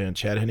 And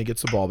Chad Henne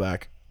gets the ball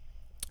back.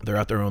 They're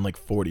at their own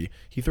 40.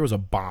 He throws a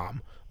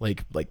bomb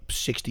like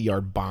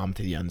 60-yard bomb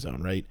to the end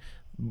zone, right?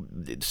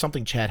 It's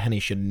something Chad Henne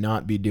should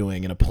not be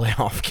doing in a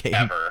playoff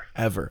game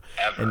ever.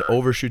 And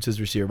overshoots his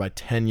receiver by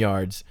 10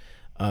 yards.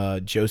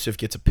 Joseph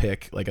gets a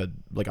pick, like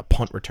a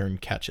punt return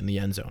catch in the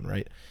end zone,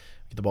 right?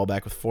 Get the ball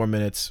back with 4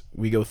 minutes.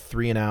 We go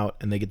 3 and out,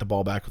 and they get the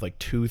ball back with like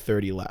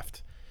 2:30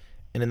 left.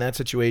 And in that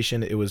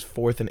situation, it was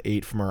 4th and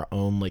 8 from our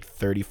own like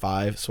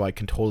 35. So I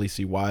can totally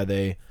see why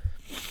they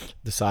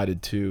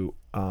decided to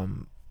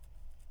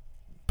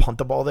punt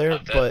the ball there.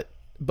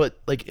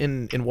 But like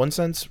in one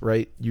sense,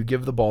 right? You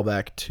give the ball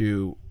back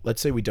to,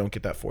 let's say we don't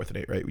get that 4th and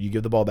 8, right? You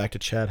give the ball back to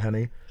Chad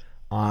Henne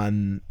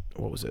on,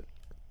 what was it?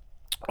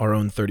 Our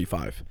own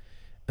 35.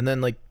 And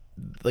then like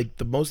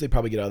the most they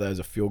probably get out of that is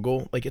a field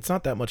goal. Like, it's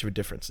not that much of a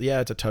difference. Yeah,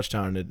 it's a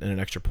touchdown and an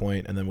extra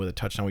point, and then with a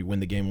touchdown we win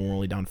the game when we're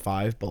only down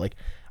 5. But like,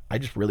 I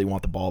just really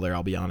want the ball there,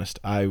 I'll be honest.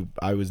 I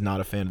was not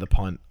a fan of the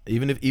punt,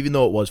 even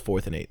though it was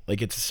 4th and 8.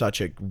 Like, it's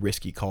such a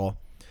risky call.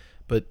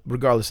 But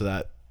regardless of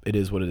that, it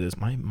is what it is.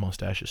 My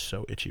mustache is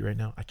so itchy right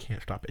now. I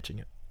can't stop itching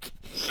it.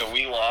 So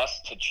we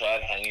lost to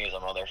Chad Henne as a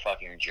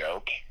motherfucking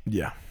joke.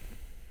 Yeah.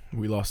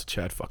 We lost to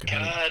Chad fucking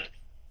Henne. God.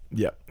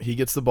 Yeah. He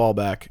gets the ball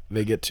back.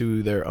 They get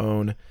to their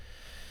own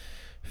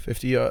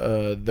 50,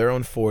 their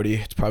own 40.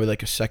 It's probably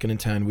like a 2nd and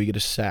 10. We get a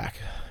sack,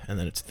 and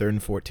then it's 3rd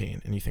and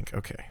 14. And you think,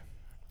 okay,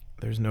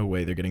 there's no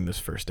way they're getting this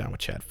first down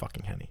with Chad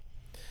fucking Henne.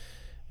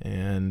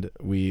 And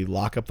we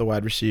lock up the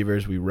wide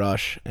receivers. We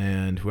rush,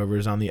 and whoever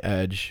is on the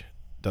edge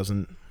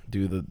doesn't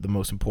do the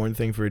most important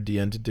thing for a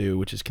DN to do,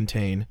 which is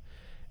contain.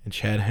 And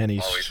Chad Henne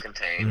always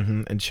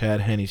contain. And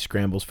Chad Henne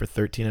scrambles for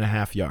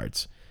 13.5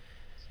 yards,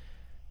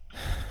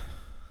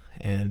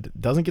 and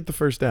doesn't get the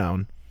first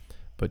down,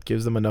 but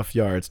gives them enough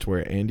yards to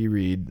where Andy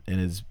Reid and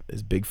his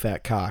big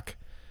fat cock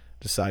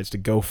decides to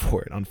go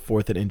for it on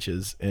 4th and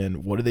inches.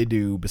 And what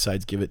do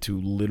besides give it to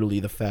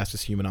literally the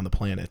fastest human on the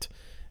planet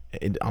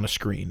on a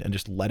screen and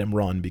just let him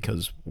run,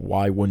 because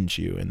why wouldn't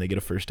you? And they get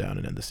a first down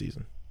and end the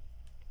season.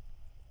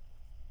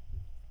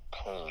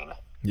 Pain.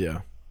 Yeah.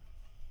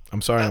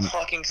 I'm sorry. That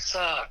fucking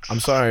sucks. I'm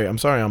sorry.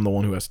 I'm the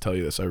one who has to tell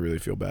you this. I really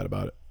feel bad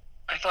about it.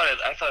 I thought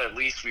at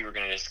least we were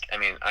gonna just. I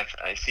mean,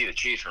 I see the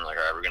Chiefs and I'm like,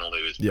 all right, we're gonna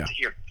lose. Yeah. But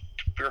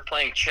we were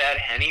playing Chad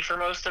Henne for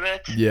most of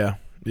it. Yeah.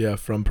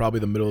 From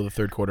probably the middle of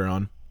the 3rd quarter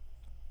on.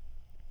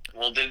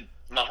 Well, did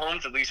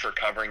Mahomes at least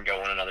recover and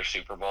go win another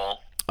Super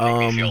Bowl? Make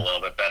me feel a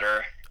little bit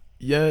better.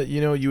 Yeah,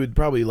 you would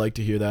probably like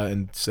to hear that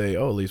and say,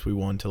 oh, at least we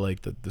won to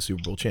like the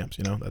Super Bowl champs.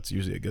 That's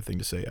usually a good thing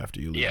to say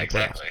after you lose. Yeah,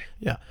 exactly.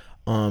 Yeah.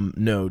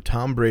 No,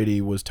 Tom Brady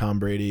was Tom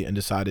Brady and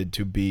decided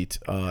to beat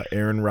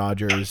Aaron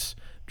Rodgers,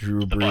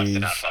 Drew Brees. The Bucs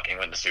did not fucking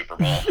win the Super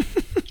Bowl.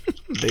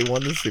 They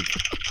won the Super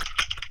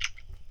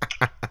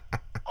Bowl.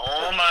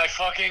 Oh my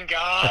fucking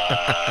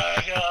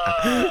god!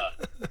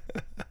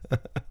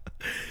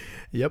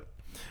 Yep.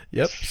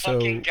 This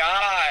fucking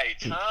guy,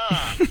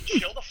 Tom,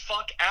 chill the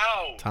fuck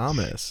out.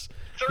 Thomas.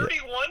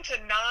 31 to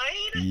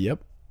 9.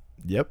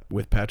 Yep.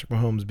 With Patrick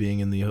Mahomes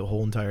being in the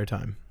whole entire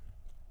time.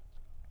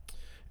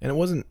 And it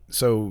wasn't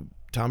so.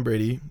 Tom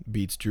Brady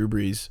beats Drew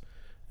Brees,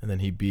 and then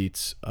he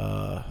beats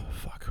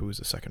who was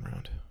the second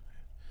round?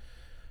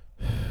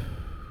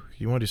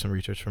 You want to do some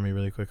research for me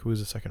really quick? Who was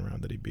the second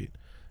round that he beat?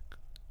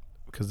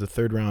 Because the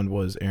 3rd round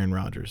was Aaron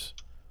Rodgers.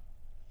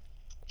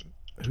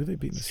 Who they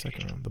beat in the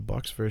second round? The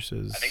Bucs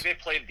versus. I think they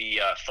played the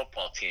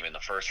football team in the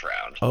 1st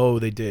round. Oh,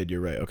 they did. You're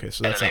right. Okay,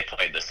 so that's. And then they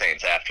played the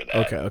Saints after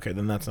that. Okay,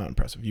 then that's not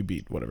impressive. You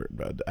beat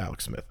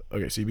Alex Smith.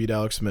 Okay, so you beat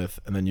Alex Smith,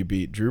 and then you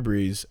beat Drew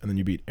Brees, and then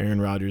you beat Aaron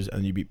Rodgers, and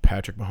then you beat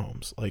Patrick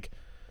Mahomes. Like,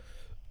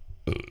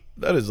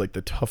 that is like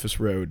the toughest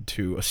road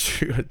to a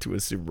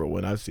Super Bowl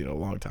win I've seen in a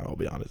long time. I'll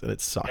be honest, and it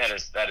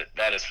sucks.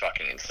 That is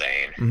fucking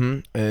insane. Mm-hmm.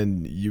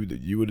 And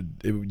you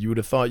would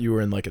have thought you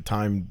were in like a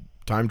time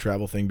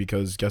travel thing,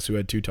 because guess who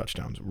had 2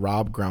 touchdowns?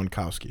 Rob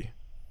Gronkowski.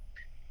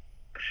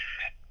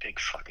 Big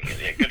fucking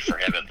idiot. Good for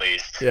him, at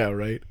least. Yeah,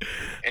 right.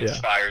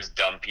 Inspires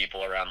dumb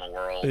people around the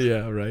world.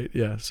 Yeah, right.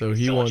 Yeah, so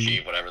he Still won.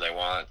 Achieve whatever they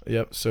want.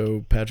 Yep.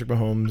 So Patrick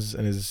Mahomes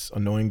and his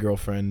annoying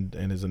girlfriend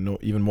and his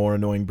even more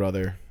annoying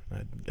brother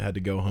had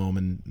to go home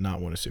and not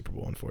win a Super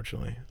Bowl,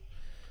 unfortunately.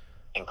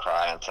 And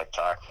cry on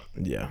TikTok.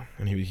 Yeah,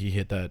 and he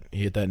hit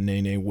that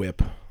nay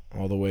whip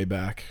all the way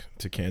back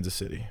to Kansas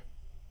City.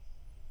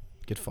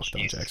 Get fucked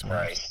on, Jackson.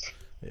 Christ.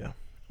 Yeah.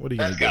 What are you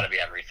gonna do? That's got to be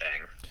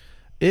everything.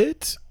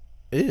 It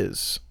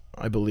is,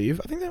 I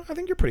believe. I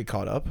think you're pretty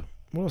caught up.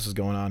 What else is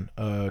going on?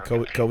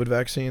 COVID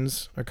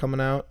vaccines are coming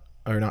out,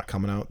 or not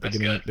coming out. They're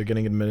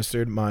getting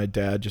administered. My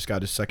dad just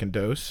got his 2nd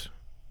dose.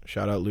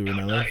 Shout out Lou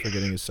Ranella for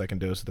getting his 2nd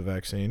dose of the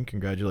vaccine.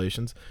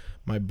 Congratulations.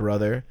 My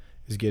brother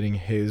is getting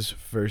his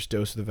 1st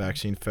dose of the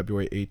vaccine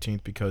February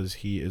 18th because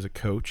he is a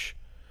coach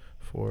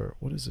for.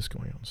 What is this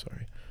going on?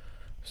 Sorry.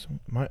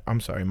 I'm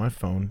sorry. My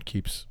phone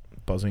keeps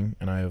buzzing,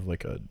 and I have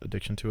like a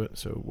addiction to it.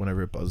 So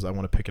whenever it buzzes, I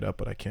want to pick it up,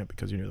 but I can't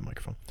because you're near the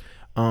microphone.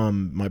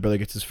 My brother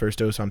gets his 1st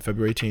dose on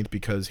February 18th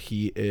because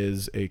he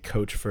is a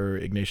coach for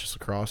Ignatius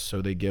Lacrosse,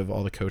 so they give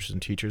all the coaches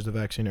and teachers the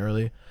vaccine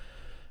early.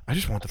 I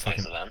just want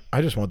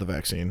I just want the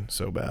vaccine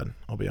so bad.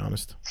 I'll be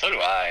honest. So do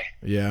I.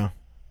 Yeah,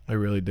 I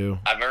really do.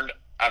 I've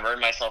I've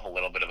earned myself a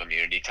little bit of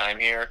immunity time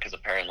here because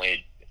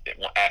apparently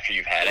after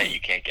you've had it, you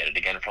can't get it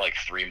again for like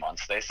 3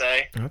 months. They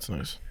say. That's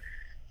nice.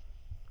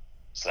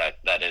 So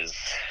that is.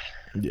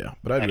 Yeah,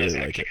 but I'd really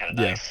like it. Kind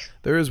of yeah, nice.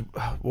 there is.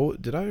 Well,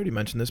 did I already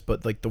mention this?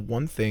 But like the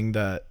one thing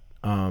that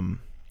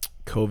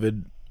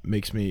COVID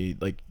makes me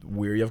like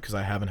weary of because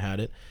I haven't had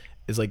it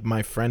is like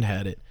my friend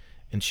had it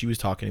and she was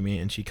talking to me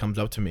and she comes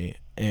up to me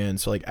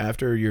and so like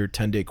after your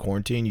 10-day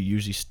quarantine you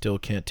usually still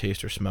can't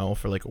taste or smell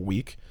for like a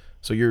week,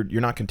 so you're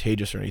not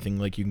contagious or anything,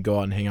 like you can go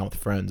out and hang out with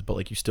friends but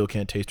like you still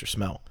can't taste or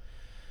smell.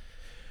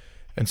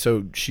 And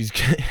so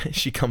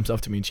she comes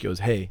up to me and she goes,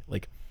 hey,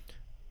 like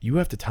you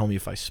have to tell me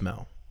if I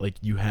smell, like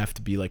you have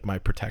to be like my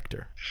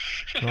protector.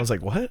 And I was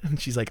like, what? And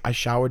she's like, I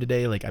showered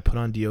today, like I put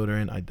on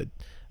deodorant, I did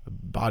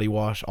body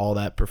wash, all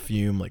that,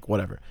 perfume, like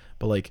whatever,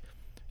 but like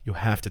you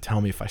have to tell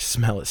me if I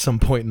smell at some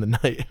point in the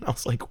night. And I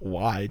was like,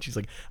 why? And she's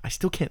like, I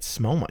still can't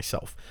smell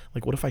myself,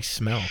 like what if I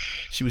smell?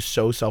 She was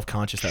so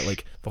self-conscious that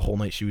like the whole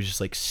night she was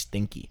just like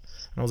stinky.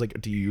 And I was like,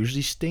 do you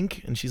usually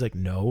stink? And she's like,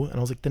 no. And I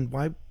was like, then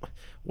why,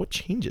 what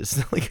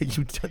changes? Like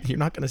you're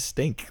not gonna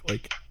stink.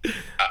 Like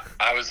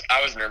I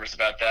was nervous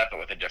about that,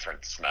 but with a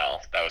different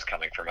smell that was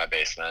coming from my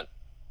basement.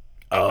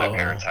 My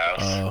parents' house.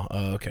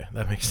 Oh, okay,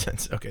 that makes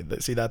sense. Okay,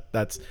 see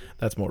that's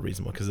more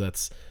reasonable because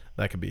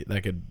that could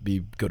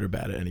be good or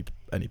bad at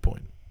any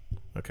point.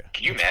 Okay.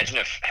 Can you imagine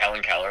if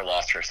Helen Keller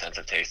lost her sense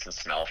of taste and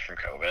smell from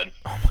COVID?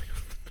 Oh my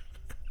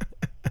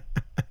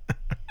god.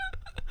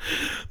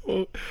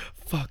 Well,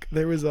 fuck.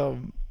 There was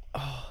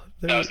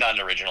that was not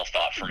an original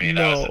thought for me.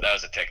 No, that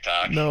was a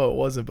TikTok. No, it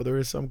wasn't. But there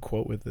was some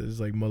quote with it. It's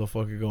like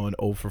motherfucker going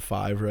 0 for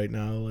 5 right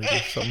now, like or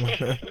something like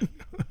that.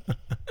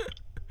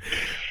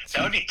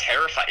 That would be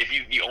terrifying.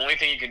 If the only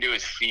thing you can do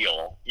is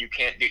feel, you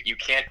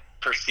can't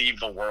perceive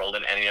the world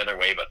in any other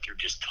way but through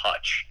just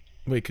touch.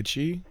 Wait, could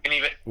she? And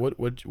even what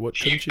couldn't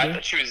she do? I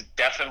thought she was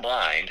deaf and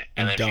blind,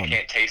 and then dumb. she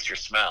can't taste or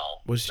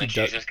smell. Was she?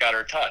 She's just got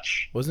her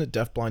touch. Wasn't it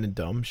deaf, blind, and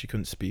dumb? She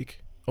couldn't speak.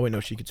 Oh wait, no,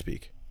 she could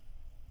speak.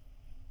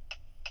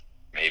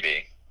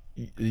 Maybe.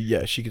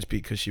 Yeah, she could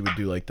speak because she would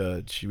do like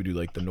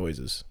the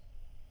noises.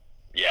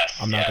 Yes.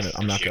 I'm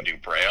not gonna do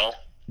Braille.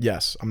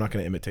 Yes, I'm not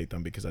gonna imitate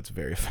them because that's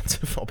very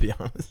offensive. I'll be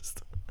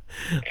honest.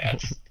 Yeah,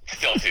 it's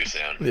still too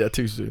soon. Yeah,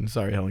 too soon.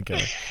 Sorry, Helen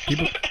Keller.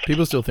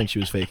 People still think she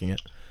was faking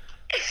it.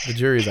 The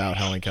jury's out,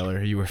 Helen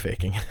Keller. You were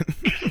faking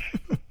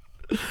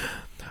it.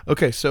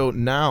 Okay, so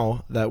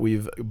now that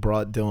we've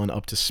brought Dylan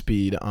up to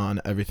speed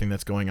on everything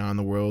that's going on in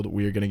the world,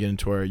 we are going to get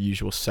into our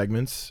usual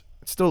segments.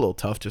 It's still a little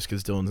tough just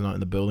because Dylan's not in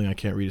the building. I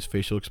can't read his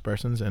facial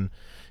expressions, and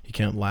he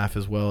can't laugh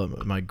as well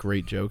at my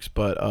great jokes.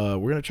 But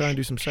we're going to try and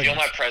do some segments.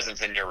 Feel my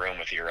presence in your room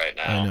with you right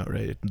now. I know,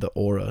 right? The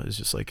aura is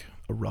just like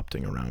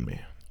erupting around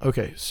me.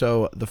 Okay,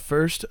 so the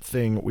first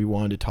thing we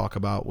wanted to talk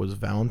about was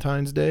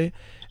Valentine's Day,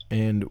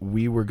 and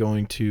we were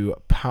going to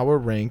power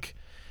rank.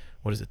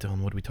 What is it,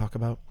 Dylan? What did we talk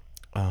about?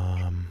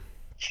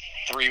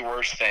 3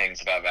 worst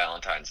things about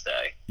Valentine's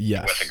Day.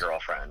 Yes. With a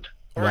girlfriend.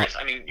 Or just,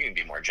 I mean, you can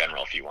be more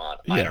general if you want.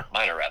 Mine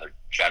are rather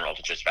general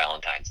to just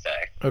Valentine's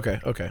Day.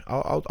 Okay.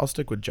 I'll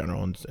stick with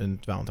general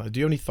and Valentine's. Do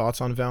you have any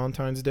thoughts on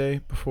Valentine's Day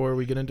before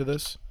we get into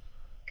this?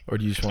 Or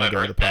do you just want to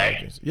go to the power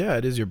rankings? Yeah,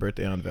 it is your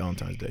birthday on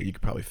Valentine's Day. You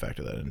could probably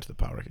factor that into the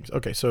power rankings.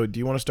 Okay, so do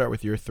you want to start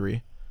with your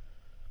 3?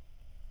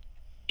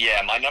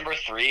 Yeah, my number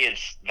 3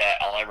 is that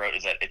all I wrote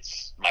is that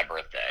it's my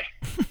birthday.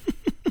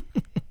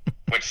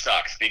 Which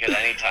sucks because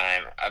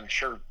anytime, I'm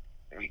sure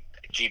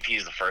GP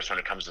is the first one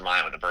that comes to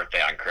mind with a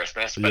birthday on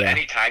Christmas, but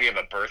anytime you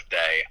have a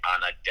birthday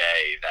on a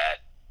day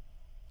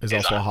that is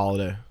also a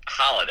holiday.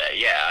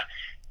 Yeah.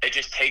 It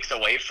just takes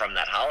away from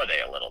that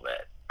holiday a little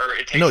bit. Or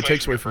it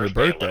takes away from your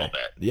birthday. A little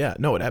bit. Yeah,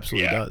 no, it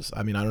absolutely does.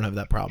 I mean, I don't have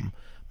that problem.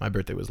 My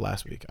birthday was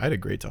last week. I had a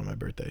great time on my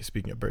birthday.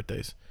 Speaking of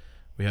birthdays,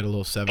 we had a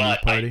little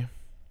 70s party.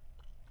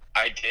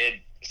 I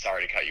did.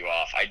 Sorry to cut you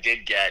off. I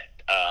did get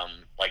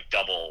like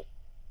double.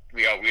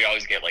 We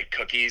always get like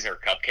cookies or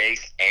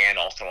cupcakes and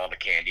also all the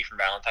candy from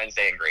Valentine's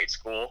Day in grade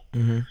school.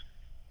 Mm-hmm.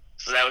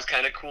 So that was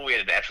kind of cool. We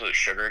had an absolute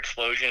sugar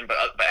explosion. But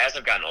as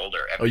I've gotten older,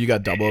 you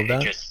got double of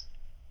that?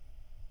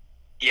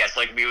 Yes,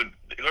 like we would,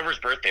 whoever's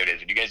birthday it is.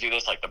 Would you guys do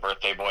this? Like the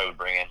birthday boy would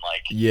bring in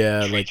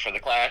like treats for the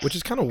class, which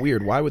is kind of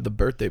weird. Why would the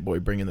birthday boy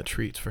bring in the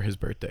treats for his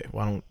birthday?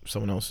 Why don't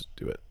someone else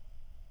do it?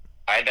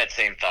 I had that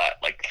same thought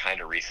like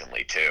kind of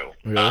recently too.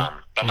 Really?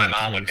 But my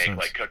mom would make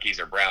like cookies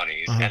or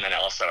brownies, and then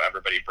also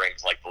everybody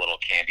brings like the little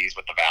candies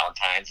with the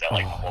Valentines that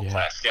like the whole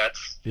class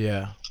gets.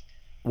 Yeah.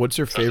 What's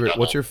your favorite?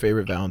 What's your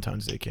favorite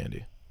Valentine's Day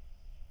candy?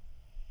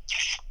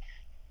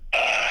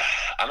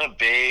 I'm a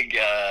big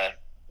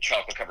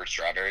chocolate covered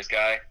strawberries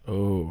guy.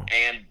 Oh.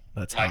 And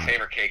that's my hot.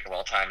 favorite cake of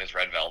all time is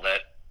red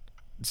velvet.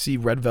 See,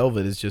 red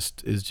velvet is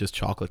just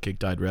chocolate cake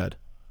dyed red.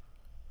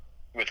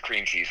 With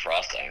cream cheese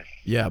frosting.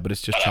 Yeah, but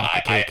it's just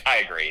chocolate cake. I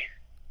agree.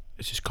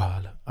 It's just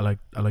called. I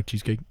like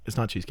cheesecake. It's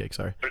not cheesecake.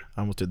 Sorry, I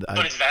almost did that.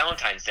 But it's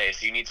Valentine's Day,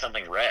 so you need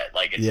something red.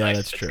 Like it's nice.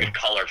 That's true. It's a good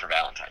color for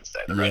Valentine's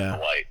Day. The red and the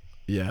white.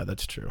 Yeah,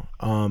 that's true.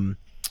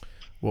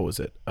 What was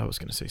it? I was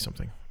gonna say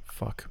something.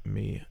 Fuck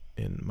me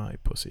in my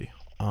pussy.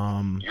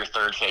 Your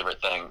third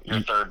favorite thing.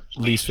 Your third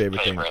least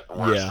favorite thing.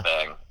 Worst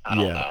thing. I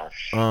don't Yeah.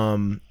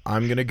 know.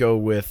 I'm gonna go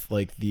with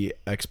like the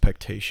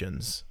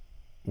expectations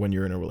when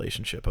you're in a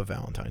relationship of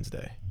Valentine's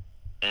Day.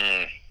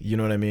 Mm, You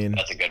know what I mean?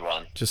 that's a good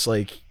one. Just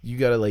like you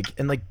gotta like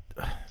and like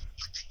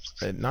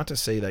not to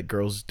say that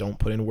girls don't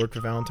put in work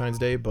for Valentine's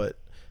Day, but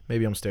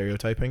maybe I'm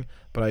stereotyping,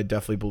 but I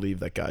definitely believe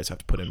that guys have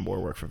to put in more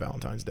work for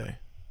Valentine's Day.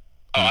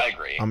 Oh, I'm I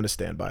agree. I'm gonna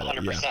stand by that.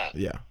 Yeah, 100%.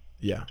 yeah,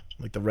 yeah.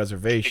 Like the Because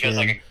reservation.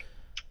 like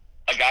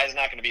a guy's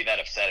not going to be that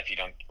upset if you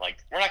don't like.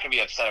 We're not going to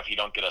be upset if you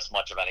don't get us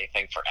much of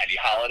anything for any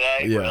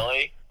holiday. Yeah,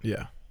 Really,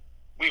 yeah.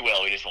 we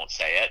will. We just won't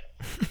say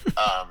it.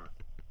 Um,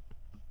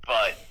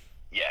 but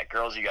yeah,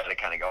 girls, you got to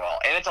kind of go all.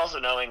 And it's also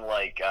knowing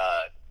like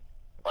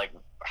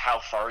how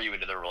far are you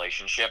into the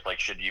relationship? Like,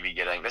 should you be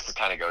getting? This is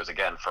kind of goes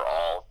again for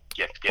all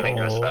gift giving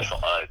to a Oh,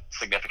 special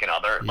significant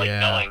other. Like yeah.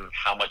 knowing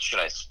how much should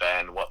I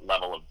spend? What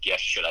level of gift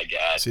should I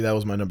get? See, that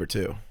was my number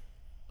two.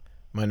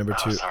 My number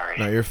Oh, two. sorry.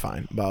 No, you're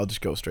fine. But I'll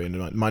just go straight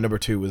into it. My number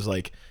two was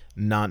like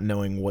not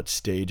knowing what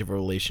stage of a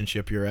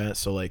relationship you're at.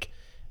 So like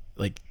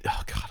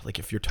oh god, like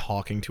if you're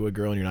talking to a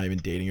girl and you're not even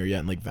dating her yet,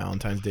 and like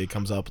Valentine's Day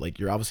comes up, like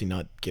you're obviously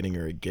not getting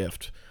her a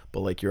gift, but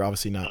like you're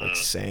obviously not like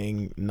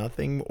saying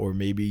nothing, or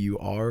maybe you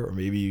are, or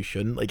maybe you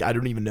shouldn't. Like I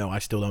don't even know. I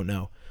still don't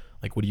know.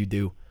 Like what do you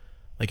do?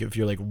 Like if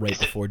you're like right Is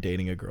it? before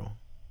dating a girl.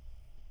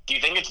 Do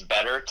you think it's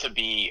better to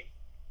be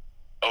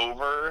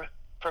over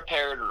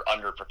prepared or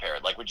under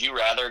prepared? Like, would you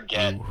rather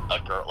get Ooh. a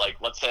girl? Like,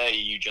 let's say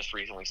you just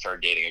recently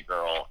started dating a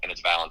girl and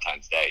it's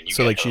Valentine's Day, and you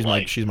So get like her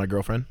like, she's my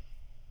girlfriend.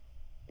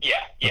 yeah,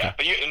 Okay. yeah,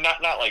 but you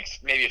not like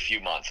maybe a few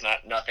months,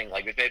 not nothing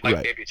like Right.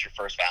 maybe it's your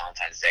first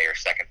Valentine's Day or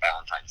second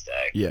Valentine's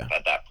Day. Yeah.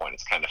 At that point,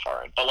 it's kind of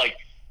far in, but like.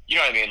 You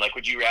know what I mean? Like,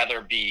 would you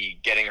rather be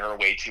getting her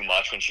way too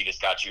much when she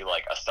just got you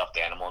like a stuffed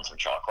animal and some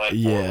chocolate, or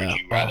would Yeah.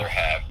 you rather Oh.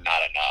 have not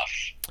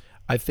enough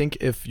I think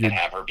if you're and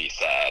have her be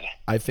sad?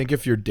 I think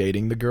if you're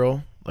dating the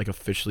girl, like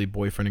officially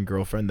boyfriend and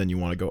girlfriend, then you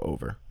want to go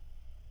over.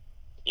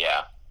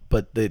 Yeah.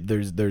 But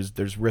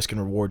there's risk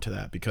and reward to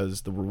that,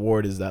 because the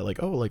reward is that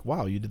like, oh, like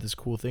wow, you did this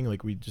cool thing,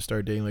 like we just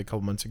started dating like a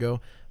couple months ago,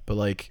 but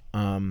like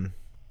the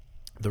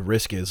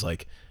risk is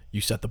like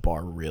you set the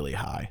bar really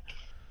high.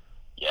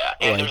 Yeah,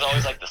 and Like there's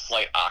always like the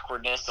slight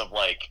awkwardness of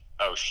like,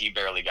 oh, she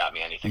barely got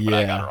me anything, but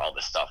I got yeah, her all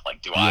this stuff. Like,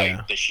 yeah,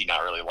 does she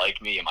not really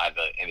like me? And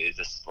is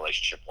this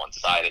relationship one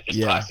sided? Just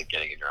yeah. classic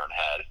getting in your own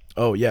head.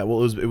 Oh yeah,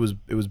 well it was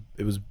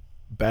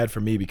bad for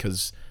me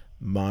because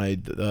my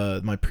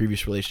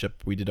previous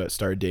relationship, we did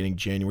started dating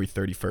January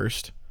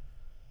 31st.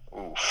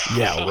 Oof.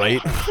 Yeah,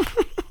 right.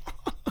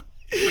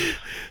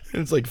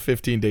 And it's like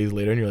 15 days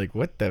later, and you're like,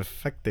 "What the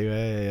fuck do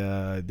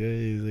I do?"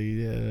 He's like,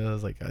 yeah. I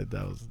was like, that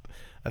was.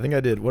 I think I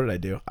did. What did I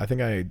do? I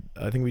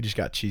think we just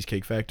got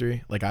Cheesecake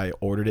Factory. Like I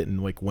ordered it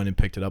and like went and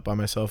picked it up by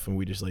myself, and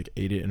we just like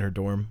ate it in her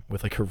dorm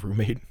with like her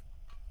roommate.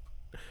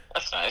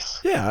 That's nice.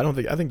 Yeah, I don't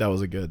think. I think that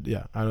was a good.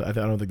 Yeah, I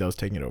don't think that was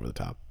taking it over the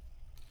top.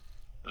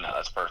 No,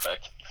 that's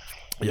perfect.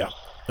 Yeah.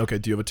 Okay.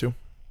 Do you have a two?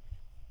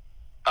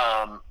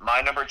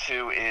 My number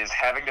two is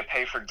having to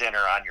pay for dinner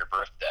on your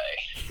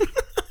birthday.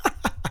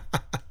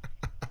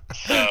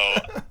 So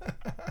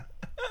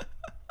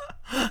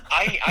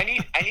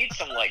I need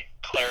some like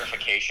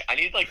clarification. I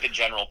need like the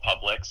general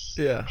public's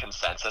Yeah.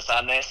 consensus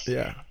on this.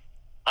 Yeah.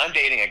 I'm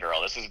dating a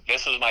girl. This is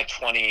my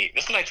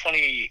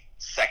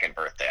 22nd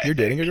birthday. You're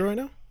dating a girl right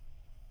now?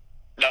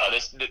 No,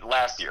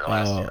 last year. Okay.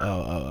 I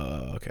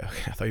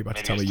thought you were about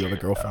to Maybe tell it me was you have a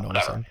 2 years girlfriend ago, all of a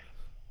whatever. sudden.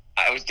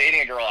 I was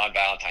dating a girl on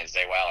Valentine's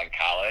Day while in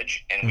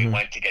college, and we Mhm.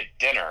 went to get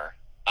dinner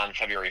on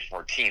February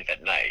 14th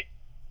at night.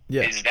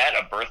 Yeah. Is that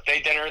a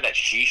birthday dinner that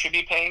she should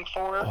be paying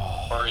for,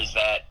 or is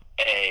that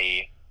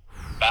a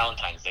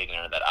Valentine's Day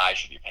dinner that I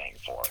should be paying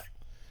for?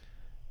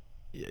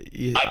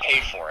 Yeah. I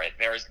paid for it.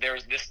 There's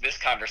this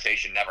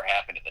conversation never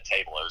happened at the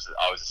table. It was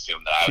always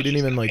assumed that I She was didn't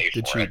just even gonna like. pay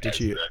Did for she? it Did as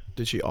she? the-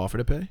 Did she offer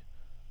to pay?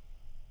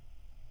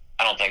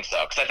 I don't think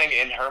so, because I think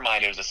in her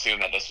mind it was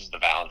assumed that this was the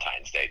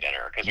Valentine's Day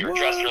dinner, because we were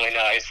dressed What? really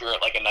nice. We were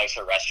at like a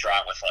nicer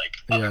restaurant with like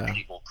other Yeah.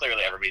 people.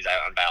 Clearly, everybody's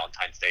out on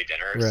Valentine's Day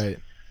dinners, Right.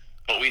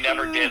 but we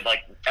never did.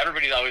 Like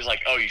everybody's always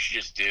like, "Oh, you should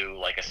just do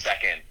like a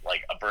second,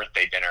 like a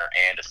birthday dinner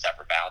and a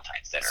separate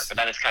Valentine's dinner." But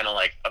then it's kind of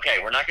like, okay,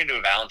 we're not going to do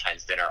a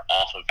Valentine's dinner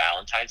off of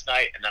Valentine's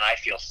night, and then I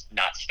feel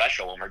not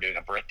special when we're doing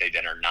a birthday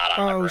dinner not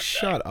on my Oh, birthday.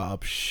 shut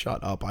up.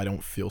 Shut up. I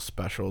don't feel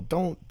special.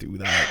 Don't do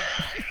that.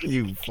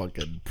 You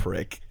fucking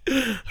prick.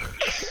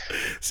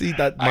 See,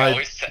 that I my.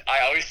 always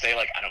say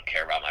like I don't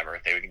care about my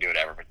birthday. We can do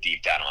whatever, but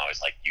deep down I'm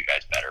always like, you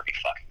guys better be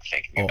fucking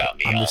thinking Oh, about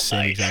me I'm all the same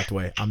night. exact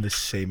way. I'm the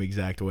same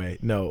exact way.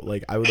 No,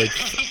 like I would like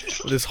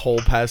this whole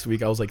past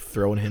week I was like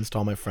throwing hints to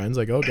all my friends,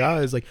 like, oh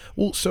guys, like,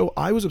 well, so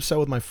I was upset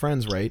with my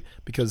friends, right?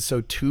 Because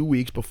so 2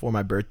 weeks before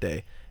my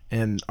birthday,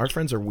 and our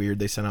friends are weird.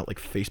 They send out like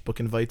Facebook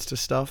invites to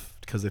stuff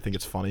because they think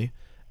it's funny,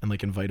 and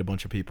like invite a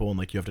bunch of people, and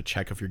like you have to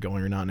check if you're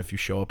going or not, and if you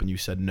show up and you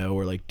said no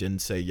or like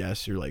didn't say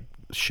yes, you're like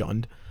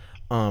shunned.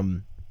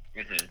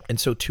 And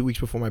so 2 weeks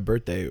before my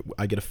birthday,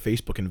 I get a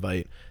Facebook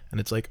invite, and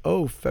it's like,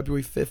 oh,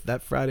 February 5th,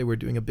 that Friday, we're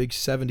doing a big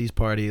 70s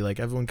party. Like,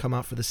 everyone come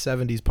out for the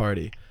 70s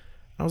party.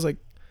 I was like,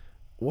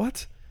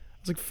 what?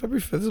 was like,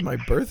 February 5th is my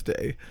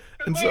birthday.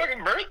 It's my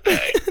fucking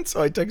birthday. And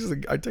so I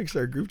texted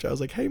our group chat. I was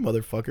like, hey,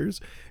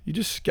 motherfuckers, you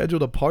just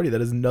scheduled a party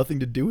that has nothing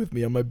to do with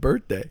me on my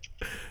birthday.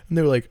 And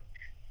they were like,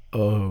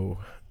 oh,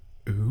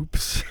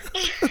 oops.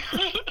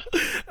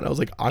 And I was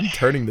like, I'm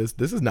turning this.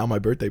 This is now my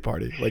birthday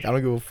party. Like, I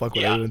don't give a fuck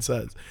what anyone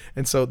says.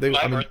 And so they,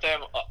 my birthday.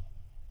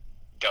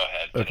 Go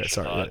ahead. Okay,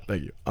 sorry. Yeah,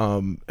 thank you.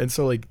 And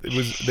so like it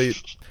was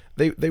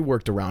they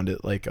worked around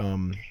it. Like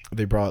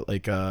they brought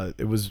like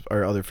it was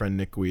our other friend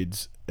Nick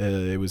Weeds.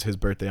 It was his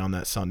birthday on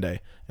that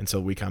Sunday, and so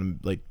we kind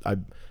of like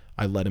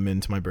I let him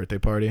into my birthday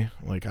party.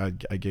 Like I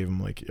gave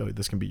him like, oh,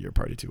 this can be your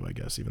party too, I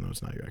guess, even though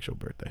it's not your actual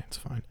birthday. It's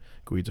fine.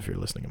 Weeds, if you're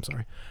listening, I'm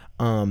sorry.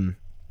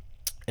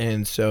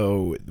 And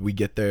so we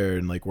get there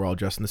and like we're all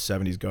dressed in the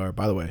 70s garb.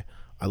 By the way,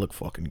 I look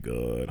fucking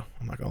good.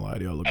 I'm not gonna lie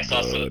to you. I look good. I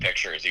saw some of the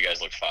pictures. You guys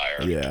look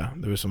fire. Yeah,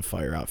 there was some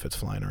fire outfits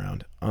flying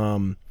around.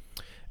 And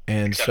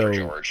Except so for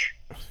George.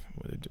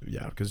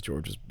 Yeah, because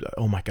George is.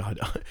 Oh my god,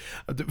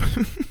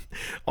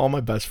 all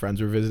my best friends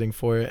were visiting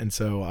for it, and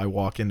so I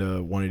walk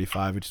into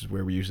 185, which is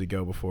where we usually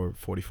go before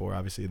 44.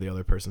 Obviously, the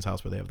other person's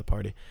house where they have the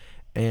party,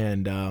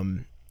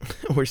 and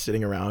we're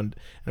sitting around,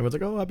 and everyone's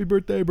like, "Oh, happy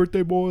birthday,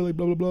 birthday boy!" Like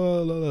blah blah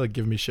blah, blah, blah, like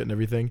giving me shit and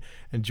everything.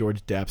 And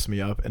George daps me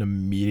up, and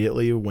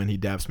immediately when he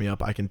daps me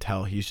up, I can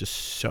tell he's just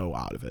so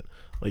out of it.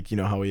 Like, you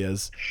know how he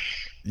is.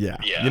 Yeah.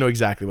 You know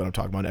exactly what I'm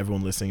talking about.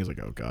 Everyone listening is like,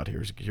 oh god,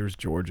 here's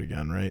George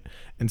again, right?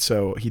 And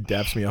so he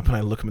daps me up, and I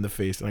look him in the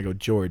face, and I go,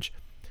 George,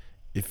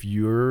 if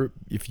you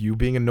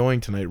being annoying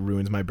tonight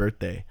ruins my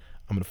birthday,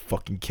 I'm gonna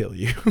fucking kill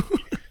you.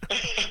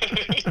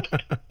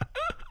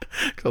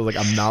 Cause I was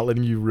like, I'm not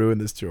letting you ruin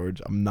this,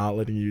 George. I'm not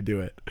letting you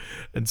do it.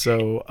 And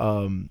so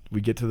we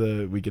get to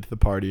the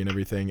party and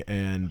everything,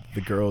 and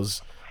the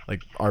girls,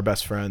 like our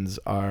best friends,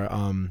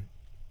 are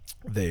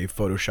they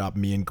Photoshop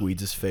me and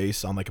Guids'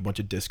 face on like a bunch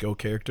of disco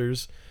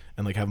characters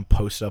and like have them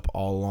posted up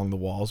all along the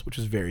walls, which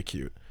is very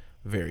cute.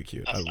 Very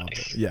cute. That's I loved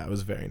nice. it. Yeah, it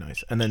was very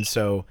nice. And then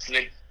so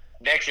They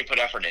actually put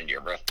effort into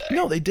your birthday.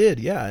 no, they did,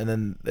 yeah. And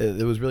then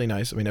it was really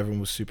nice. I mean, everyone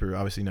was super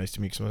obviously nice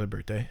to me because it was my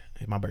birthday.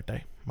 It's my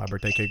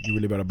birthday cake. You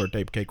really brought a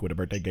birthday cake with a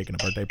birthday cake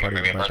and a birthday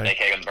party with a birthday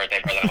cake and birthday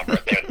present, a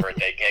birthday with a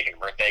birthday cake and a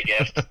birthday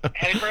gift.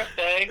 Happy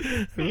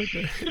birthday!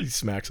 He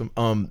smacks him.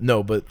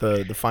 No, but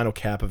the final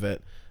cap of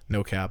it,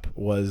 no cap,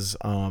 was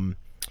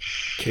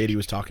Katie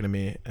was talking to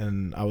me,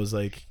 and I was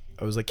like,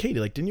 Katie,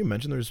 like, didn't you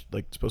mention there's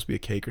like supposed to be a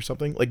cake or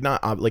something? Like,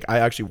 not like I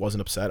actually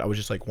wasn't upset. I was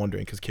just like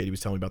wondering because Katie was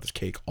telling me about this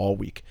cake all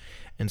week,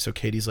 and so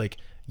Katie's like,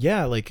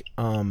 yeah, like,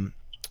 let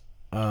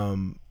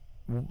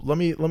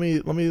me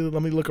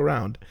look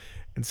around,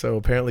 and so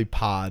apparently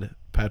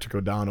Patrick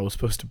O'Donnell was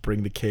supposed to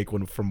bring the cake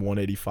from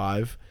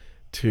 185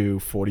 to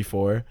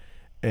 44,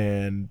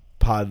 and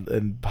Pod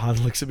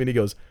looks at me and he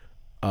goes,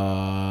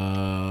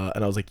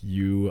 and I was like,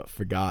 you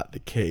forgot the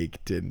cake,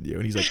 didn't you?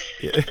 And he's like,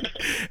 yeah.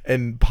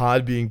 And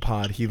Pod being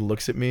Pod, he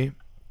looks at me,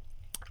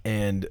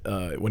 and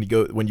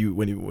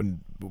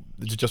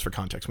just for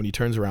context, when he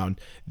turns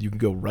around, you can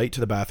go right to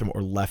the bathroom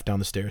or left down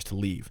the stairs to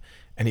leave.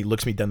 And he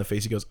looks me down the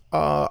face. He goes,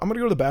 I'm gonna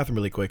go to the bathroom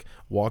really quick.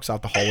 Walks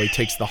out the hallway,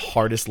 takes the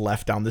hardest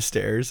left down the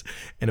stairs,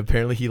 and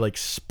apparently he like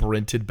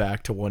sprinted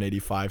back to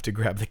 185 to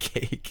grab the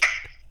cake.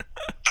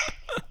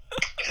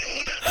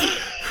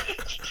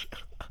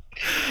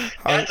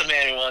 That's a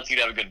man who wants you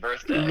to have a good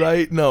birthday.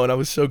 Right? No, and I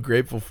was so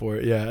grateful for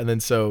it. Yeah. And then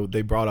so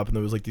they brought up, and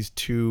there was like these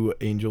 2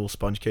 angel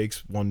sponge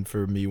cakes, one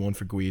for me, one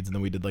for Guides, and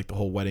then we did like the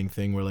whole wedding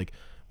thing where like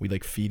we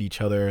like feed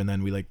each other, and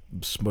then we like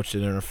smushed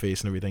it in our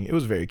face and everything. It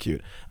was very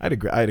cute. I had a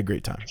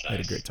great time. Nice. I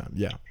had a great time.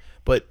 Yeah.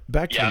 But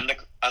back to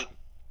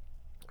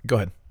go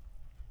ahead.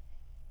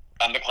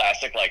 I'm the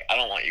classic, like, I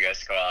don't want you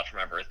guys to go out for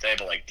my birthday,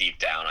 but like deep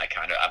down,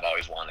 I've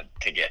always wanted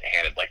to get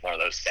handed like one of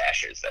those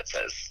sashes that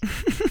says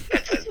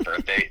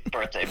birthday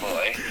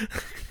boy.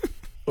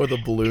 Or the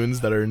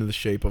balloons that are in the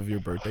shape of your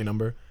birthday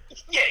number.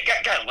 Yeah,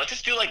 God, let's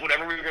just do like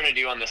whatever we were gonna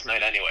do on this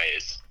night,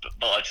 anyways.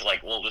 But let's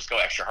we'll just go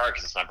extra hard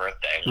because it's my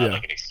birthday. And we'll have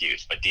like an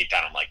excuse. But deep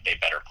down, I'm like, they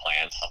better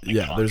plan something.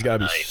 Yeah, fun there's got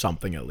to be tonight.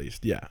 something at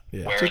least. Yeah.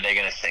 Where are they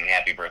gonna sing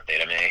 "Happy Birthday"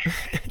 to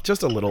me?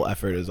 Just a little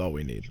effort is all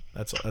we need.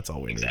 That's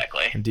all we need.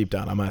 Exactly. And deep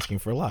down, I'm asking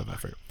for a lot of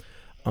effort.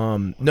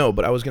 No,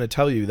 but I was gonna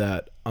tell you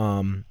that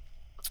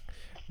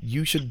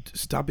you should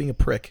stop being a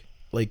prick.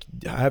 Like,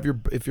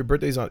 if your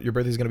birthday's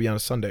gonna be on a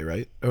Sunday,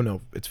 right? Oh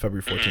no, it's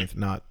February 14th.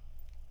 Not.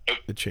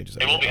 It changes.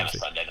 It will be on a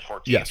Sunday, the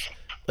 14th. Yes.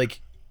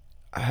 Like,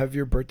 have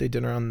your birthday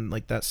dinner on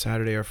like that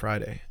Saturday or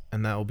Friday,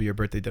 and that will be your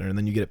birthday dinner, and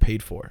then you get it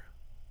paid for.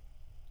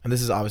 And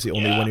this is obviously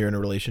only when you're in a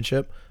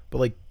relationship, but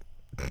like,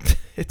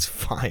 it's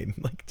fine.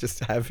 Like,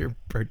 just have your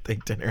birthday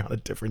dinner on a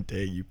different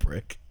day, you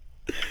prick.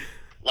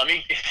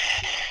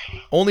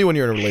 Only when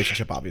you're in a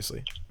relationship,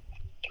 obviously.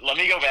 Let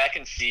me go back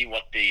and see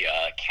what the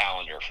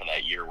calendar for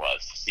that year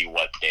was to see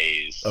what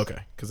days. Okay,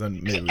 because then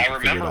maybe I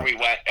remember we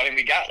went. I mean,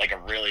 we got like a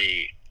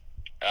really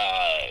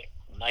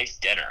nice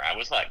dinner. I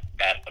was not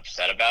that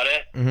upset about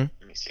it. Mm-hmm.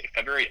 Let me see.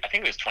 February. I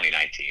think it was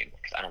 2019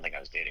 because I don't think I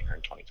was dating her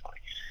in 2020.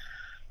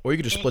 Or you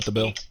could just split the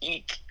bill.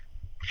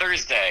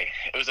 Thursday.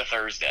 It was a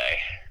Thursday.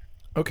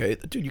 Okay,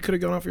 dude, you could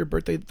have gone out for your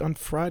birthday on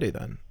Friday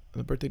then.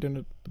 The birthday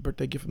dinner, the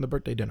birthday gift from the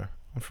birthday dinner.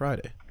 on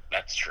Friday.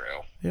 That's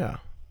true. Yeah.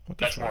 What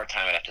the That's fuck? more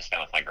time I'd have to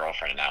spend with my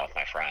girlfriend and not with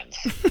my friends.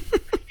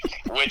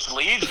 Which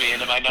leads me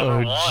into my number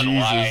Oh one,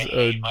 Jesus! why I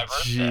hate my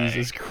birthday.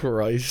 Jesus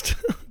Christ!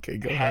 Okay,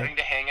 go ahead. Having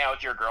to hang out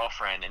with your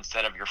girlfriend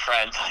instead of your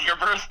friends on your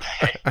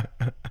birthday.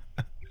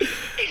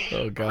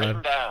 Oh Written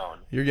God, down.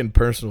 you're getting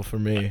personal for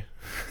me.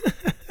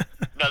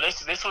 No,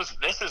 this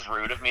is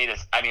rude of me.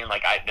 I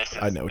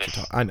know what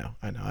you're talking. I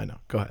know.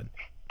 Go ahead.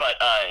 But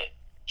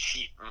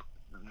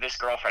this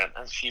girlfriend,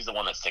 she's the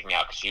one that's sticking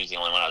out because she was the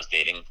only one I was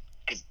dating.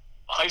 Because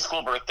high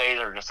school birthdays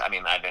are just,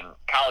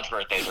 college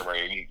birthdays are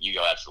where you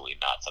go absolutely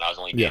nuts. And I was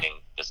only dating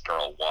this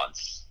girl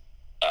once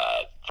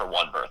for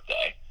one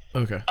birthday.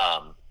 Okay.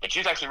 But she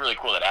was actually really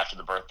cool that after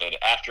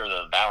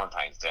the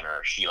Valentine's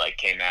dinner, she like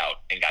came out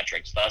and got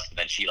drinks with us, but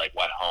then she like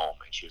went home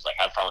and she was like,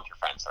 have fun with your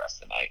friends the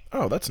rest of the night.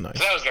 Oh, that's nice.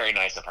 So that was very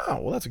nice of her. Oh,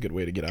 well, that's a good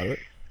way to get out of it.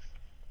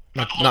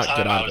 Not get out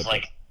of it. I was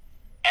like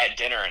at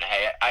dinner and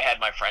hey, I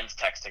had my friends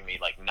texting me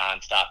like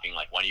nonstop, being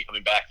like, when are you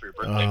coming back for your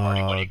birthday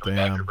party? When are you coming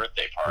back for your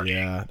birthday party?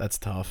 Yeah, that's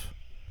tough.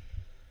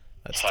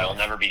 So I will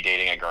never be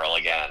dating a girl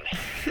again.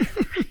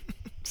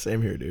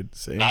 Same here, dude.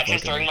 Same. Not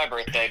just during my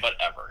birthday, but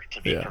ever,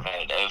 to be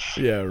preventative.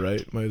 Yeah,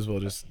 right. Might as well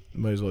just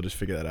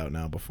figure that out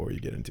now before you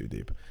get in too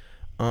deep.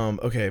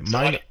 Okay.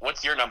 So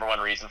what's your number one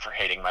reason for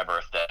hating my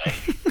birthday?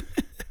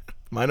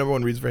 My number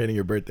one reason for hating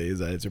your birthday is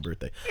that it's your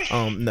birthday.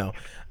 No.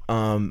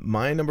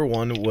 My number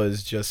one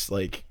was just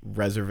like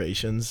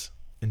reservations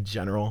in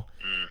general.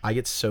 I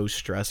get so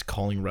stressed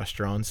calling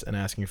restaurants and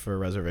asking for a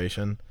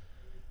reservation.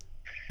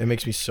 It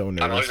makes me so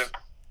nervous.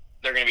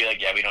 They're going to be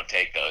like, yeah, we don't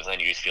take those. And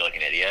then you just feel like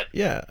an idiot.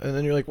 Yeah. And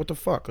then you're like, what the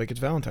fuck? Like, it's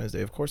Valentine's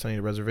Day. Of course I need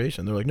a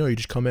reservation. They're like, no, you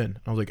just come in.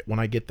 I was like, when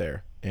I get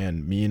there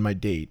and me and my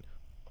date,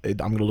 I'm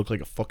going to look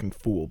like a fucking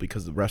fool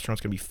because the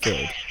restaurant's going to be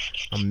filled.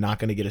 I'm not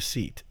going to get a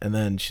seat. And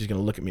then she's going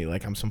to look at me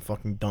like I'm some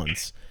fucking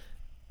dunce.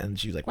 And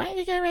she's like, why didn't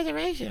you get a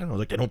reservation? I was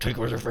like, they don't take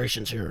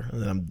reservations here.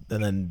 And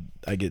then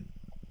I get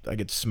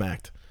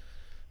smacked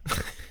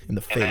in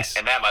the face.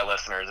 And that, my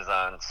listeners, is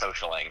on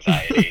social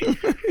anxiety.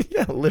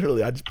 Yeah,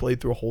 literally. I just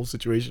played through a whole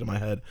situation in my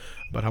head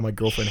about how my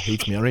girlfriend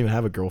hates me. I don't even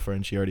have a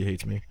girlfriend. She already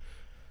hates me.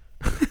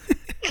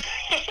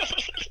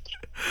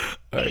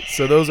 All right,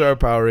 so those are our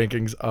power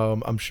rankings.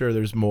 I'm sure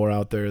there's more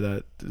out there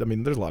there's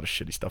a lot of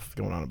shitty stuff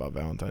going on about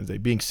Valentine's Day.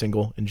 Being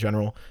single in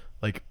general,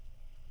 like,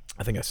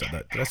 I think I said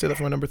that. Did I say that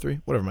for my number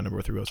 3? Whatever my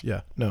number 3 was.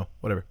 Yeah, no,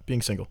 whatever.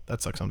 Being single,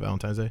 that sucks on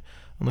Valentine's Day.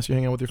 Unless you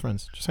hang out with your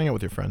friends. Just hang out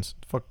with your friends.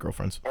 Fuck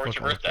girlfriends. Or it's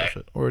your birthday.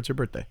 Or it's your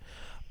birthday.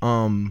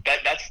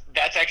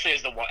 That's actually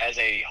as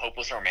a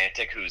hopeless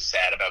romantic who's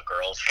sad about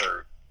girls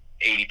for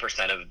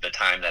 80% of the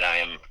time that I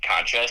am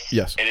conscious.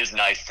 Yes. It is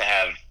nice to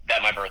have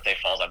that my birthday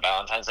falls on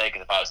Valentine's Day,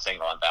 because if I was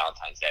single on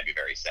Valentine's Day, I'd be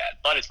very sad.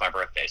 But it's my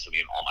birthday, so me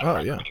and all my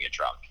friends are going to get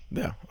drunk.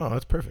 Yeah. Oh,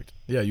 that's perfect.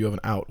 Yeah, you have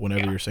an out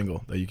whenever you're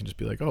single that you can just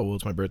be like, oh, well,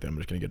 it's my birthday. I'm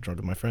just going to get drunk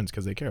with my friends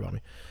because they care about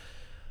me.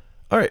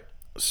 All right.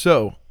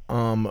 So,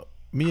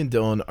 me and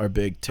Dylan are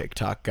big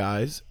TikTok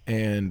guys,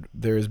 and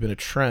there has been a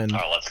trend.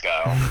 Oh, let's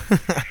go.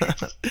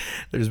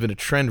 There's been a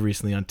trend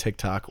recently on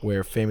TikTok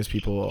where famous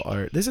people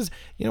are.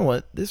 You know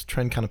what? This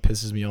trend kind of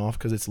pisses me off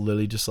because it's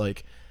literally just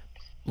like,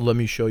 let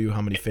me show you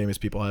how many famous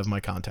people I have in my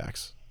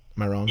contacts.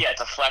 Am I wrong? Yeah,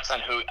 it's a flex on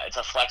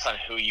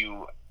who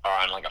you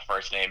are on like a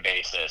first name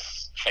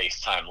basis,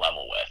 FaceTime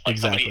level with. Like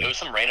exactly. It was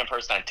some random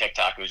person on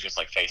TikTok who was just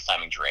like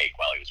FaceTiming Drake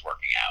while he was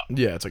working out.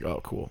 Yeah, it's like, oh,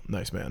 cool,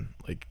 nice man,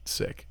 like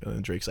sick. And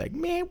then Drake's like,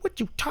 man,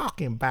 what you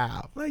talking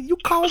about? Like, you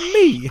call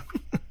me.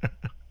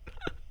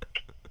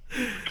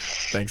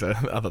 Thanks. I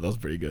thought that was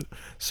pretty good.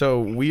 So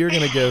we are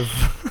gonna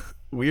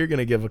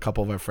give a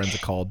couple of our friends a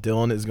call.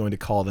 Dylan is going to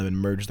call them and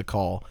merge the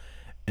call,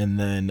 and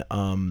then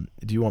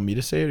do you want me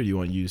to say it or do you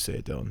want you to say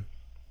it, Dylan?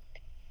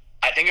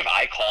 I think if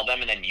I call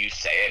them and then you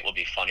say it will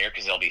be funnier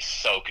because they'll be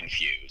so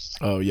confused.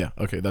 Oh yeah,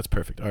 okay, that's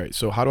perfect. All right,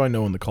 so how do I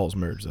know when the calls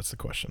merge? That's the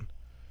question.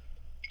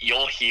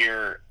 You'll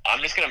hear.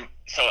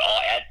 So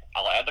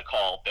I'll add the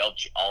call.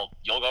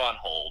 You'll go on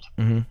hold,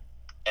 and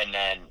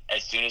then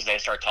as soon as they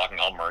start talking,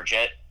 I'll merge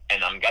it.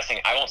 And I'm guessing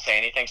I won't say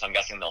anything, so I'm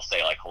guessing they'll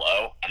say like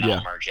hello, and then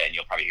I'll merge it, and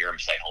you'll probably hear them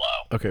say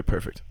hello. Okay,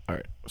 perfect. All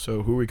right,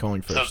 so who are we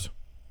calling first? So,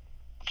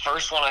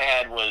 first one I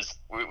had was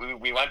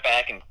we went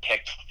back and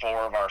picked 4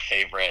 of our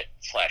favorite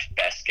 /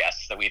 best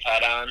guests that we've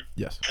had on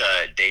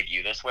to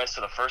debut this with.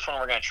 So the first one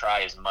we're going to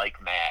try is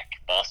Mike Mack,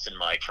 Boston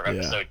Mike, from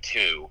episode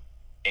 2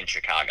 in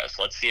Chicago.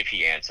 So let's see if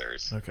he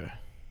answers. Okay.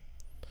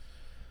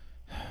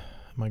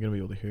 Am I going to be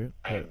able to hear it?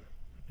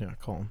 Yeah,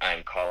 call him.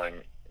 I'm calling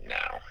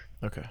now.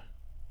 Okay.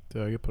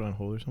 Did I get put on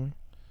hold or something?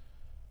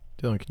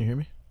 Dylan, can you hear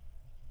me?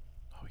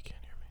 Oh, he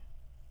can't hear me.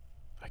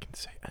 I can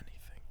say anything.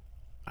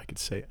 I could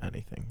say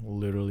anything.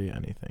 Literally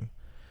anything.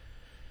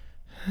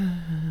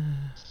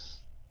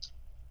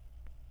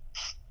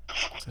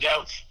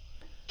 Yo.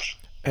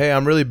 Hey,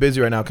 I'm really busy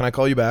right now. Can I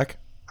call you back?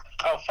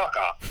 Oh, fuck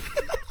off.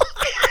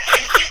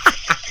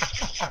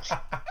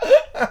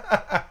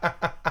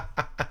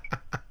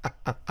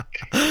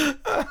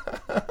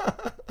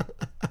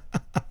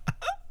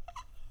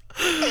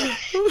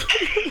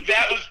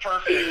 That was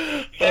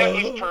perfect. That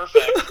was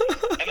perfect.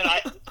 And then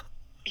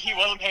he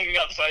wasn't hanging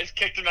up, so I just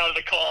kicked him out of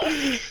the call.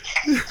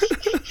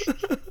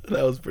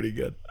 was pretty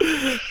good.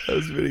 That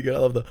was pretty good. I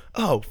love the,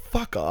 oh,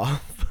 fuck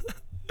off.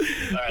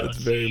 right, That's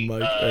very see.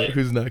 Mike. All right,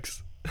 who's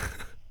next?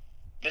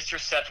 Mr.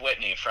 Seth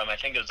Whitney from, I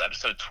think it was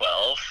episode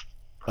 12.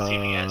 See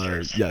the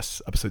answers.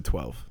 Yes, episode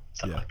 12.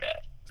 Something like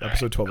that.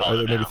 Episode 12, call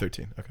or it maybe now.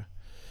 13. Okay.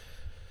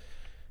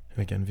 And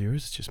again,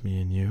 viewers, it's just me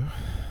and you.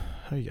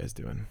 How you guys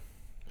doing?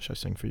 Should I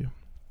sing for you?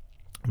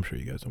 I'm sure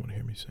you guys don't want to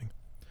hear me sing.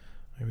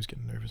 I always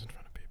get nervous in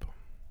front of people.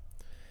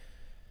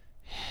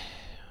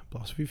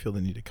 Boss, if you feel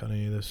the need to cut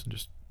any of this and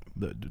just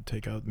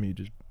take out me,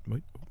 just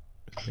wait. Oh,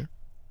 is it here?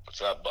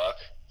 What's up, Buck?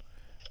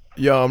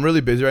 Yo, I'm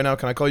really busy right now.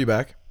 Can I call you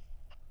back?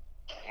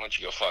 Why don't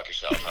you go fuck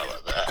yourself? How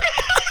about that?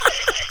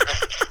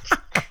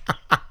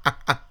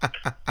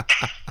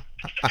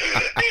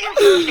 These are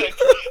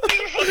perfect.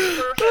 These are fucking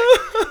perfect.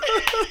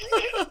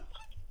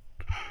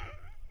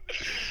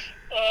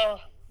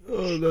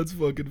 Oh, that's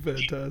fucking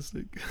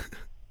fantastic.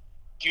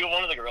 Do you have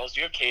one of the girls? Do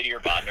you have Katie or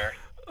Bodner?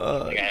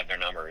 I think I have their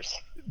numbers.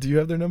 Do you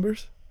have their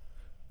numbers?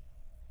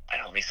 I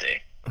don't. Let me see.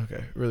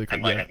 Okay, really I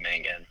quick. might Yeah, have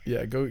Mangan.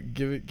 yeah. Go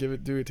do it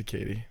to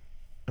Katie.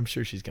 I'm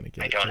sure she's gonna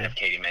get I it. don't too. have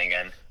Katie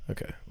Mangan.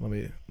 Okay, let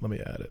me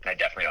add it. I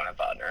definitely don't have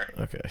Bodner.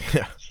 Okay,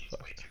 yeah. She's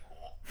way too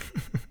cool.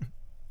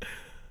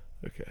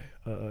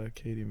 Okay,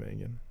 Katie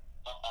Mangan.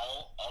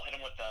 I'll hit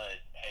him with the,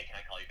 hey, can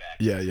I call you back?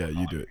 Yeah,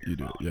 you do it. You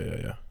do it.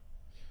 Yeah.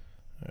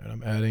 All right,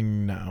 I'm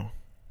adding now.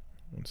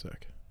 1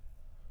 sec.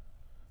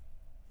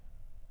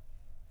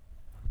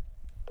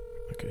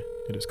 Okay,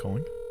 it is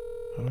calling.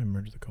 How do I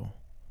merge the call?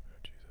 Oh,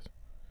 Jesus.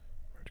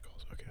 Merge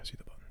calls. Okay, I see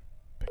the button.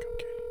 Pick up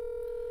Katie.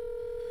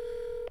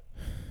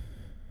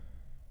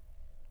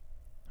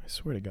 I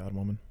swear to God,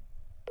 woman.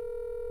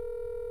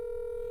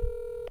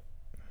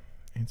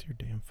 Answer your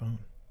damn phone.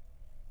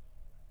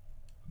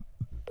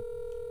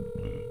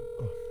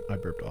 Oh, I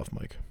burped off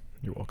mic.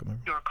 You're welcome.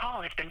 Everyone. Your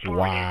call has been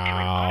forwarded to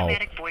an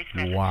automatic voice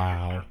message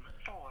Wow.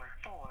 system.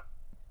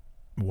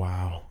 4.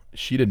 Wow.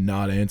 She did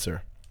not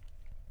answer.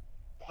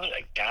 What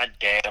a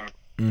goddamn.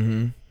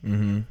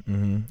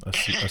 A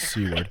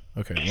C word.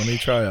 Okay, let me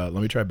try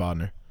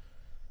Bodner.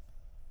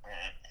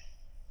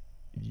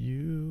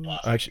 You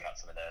Boss, actually, got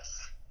some of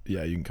this.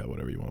 yeah, you can cut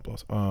whatever you want,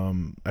 boss.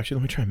 Actually,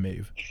 let me try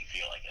Maeve If you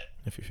feel like it.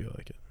 if you feel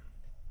like it.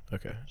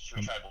 Okay. Should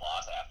we try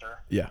Bloss after?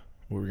 Yeah,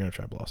 we're gonna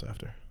try Bloss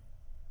after.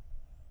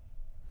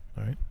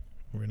 All right,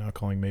 we're now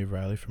calling Maeve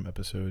Riley from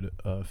episode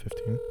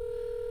 15.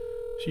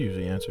 She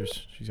usually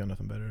answers. She's got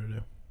nothing better to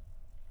do.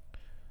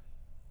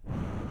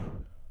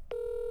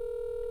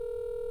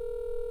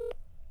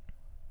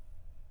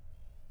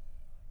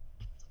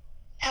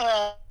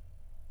 Hello.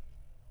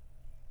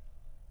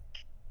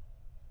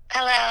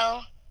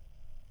 Hello.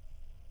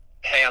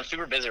 Hey, I'm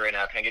super busy right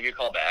now. Can I give you a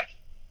call back?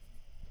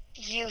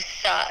 You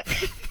suck.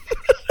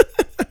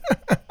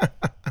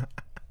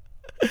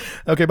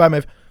 Okay, bye,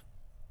 Maeve.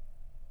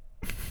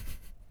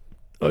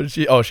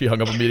 She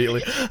hung up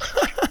immediately.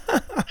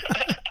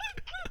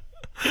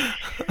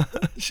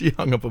 She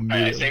hung up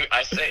immediately.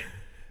 I say,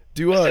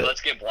 Do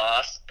let's get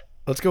Bloss.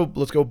 let's go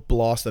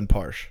Bloss then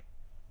Parsh,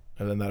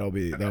 and then that'll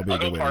be a good way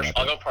to wrap it.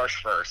 I'll go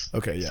Parsh first.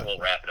 Okay, yeah. So we'll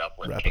wrap it up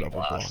with Wrap King it up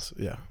with Bloss.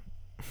 Yeah.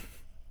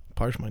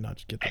 Parsh might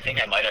not get the. I think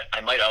I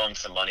might owe him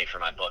some money for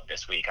my book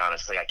this week.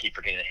 Honestly, I keep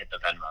forgetting to hit the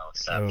Venmo,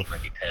 so he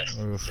might be pissed.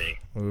 We'll see.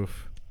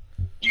 Oof.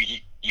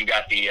 You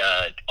got the?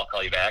 I'll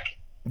call you back.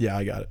 Yeah,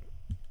 I got it.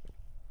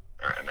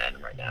 All right, I'm adding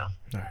him right now.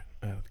 All right,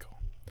 add the call.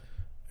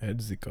 Add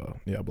the call.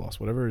 Yeah, Bloss.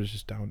 Whatever is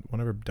just down.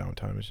 Whenever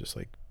downtime is just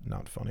like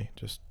not funny,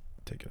 just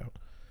take it out.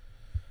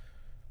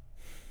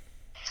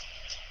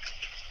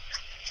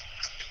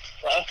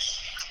 Hello?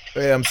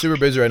 Hey, I'm super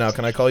busy right now.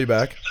 Can I call you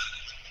back?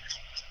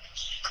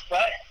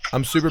 What?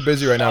 I'm super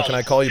busy right now. Can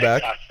I call you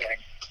back?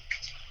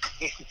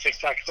 It's a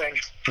TikTok thing.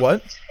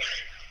 What?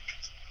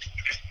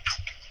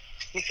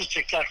 It's a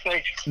TikTok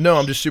thing. No,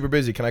 I'm just super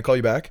busy. Can I call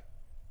you back?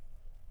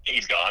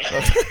 He's gone.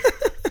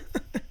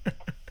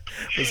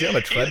 Is he on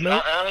a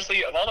treadmill?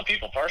 Honestly, of all the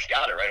people, Parsh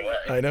got it right away.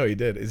 I know he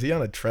did. Is he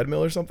on a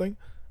treadmill or something?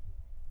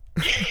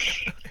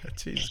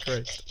 Jesus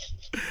Christ.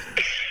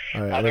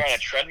 All right, Either on a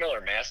treadmill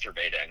or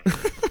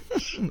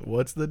masturbating.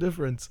 what's the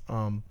difference?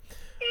 All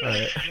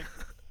right.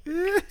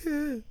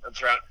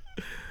 Let's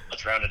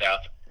round it out.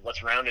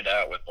 Let's round it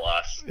out with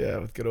Bloss. Yeah,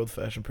 with good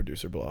old-fashioned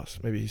producer Bloss.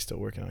 Maybe he's still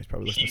working on it. He's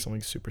probably listening to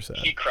something super sad.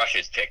 He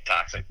crushes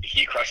TikToks.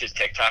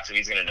 So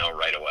he's gonna know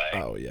right away.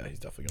 Oh, yeah, he's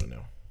definitely going to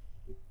know.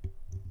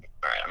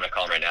 All right, I'm gonna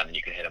call him right now, and then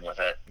you can hit him with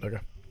it. Okay.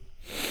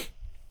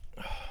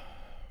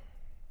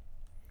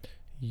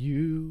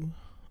 You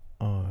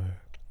are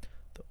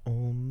the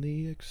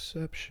only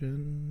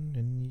exception,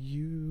 and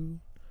you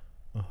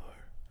are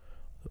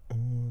the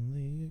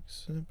only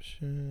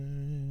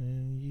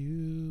exception.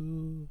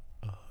 You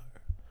are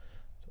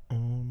the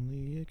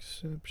only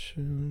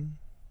exception.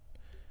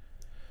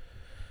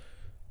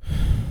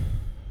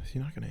 Is he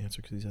not going to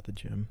answer because he's at the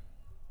gym?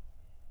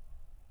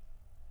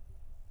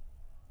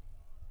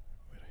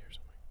 Wait, I hear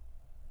something.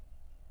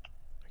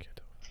 I can't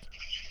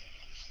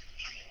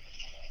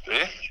tell.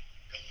 Yeah?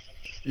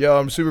 Yo,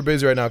 I'm super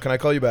busy right now. Can I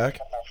call you back?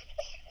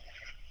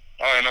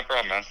 All right, no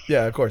problem, man.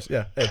 Yeah, of course.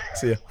 Yeah. Hey,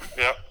 see ya.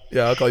 Yep.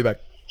 Yeah, I'll call you back.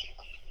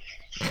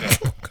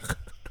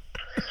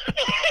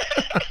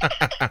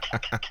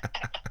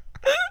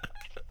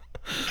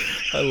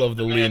 I love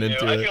the lean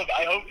into it.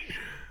 I hope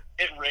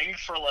it rings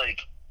for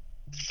like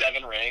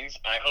 7 rings.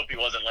 I hope he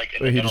wasn't like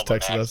in Wait, the he middle just of a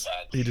texted us.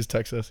 accent. He just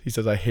texted us. He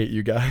says, "I hate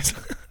you guys."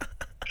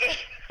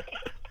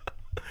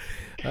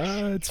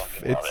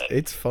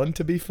 It's fun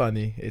to be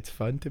funny. It's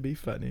fun to be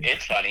funny.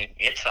 It's funny.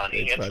 It's funny.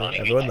 It's It's funny. funny.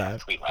 Everyone We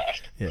laughed. We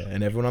laughed. Yeah,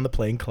 and everyone on the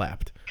plane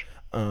clapped.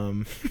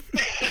 All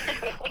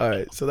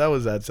right, so that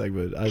was that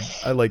segment.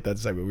 I like that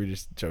segment. We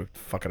just joked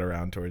fucking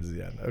around towards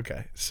the end.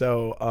 Okay,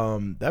 so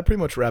that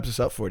pretty much wraps us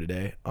up for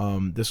today.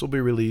 This will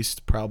be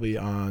released probably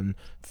on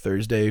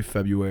Thursday,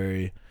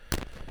 February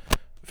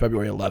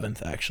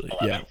 11th, actually.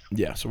 11th.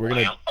 Yeah. So we're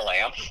gonna A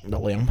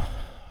lamb.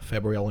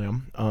 February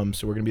lamb.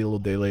 So we're gonna be a little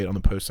day late on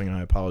the posting.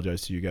 I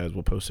apologize to you guys.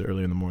 We'll post it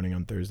early in the morning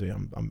on Thursday.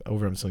 I'm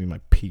selling my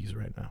peas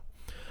right now.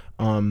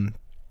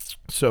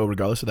 So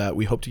regardless of that,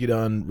 we hope to get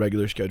on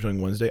regular scheduling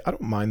Wednesday. I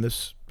don't mind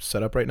this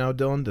setup right now,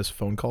 Dylan, this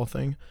phone call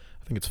thing.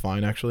 I think it's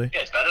fine, actually.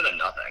 Yeah, it's better than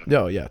nothing.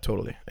 No, yeah,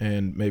 totally.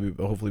 And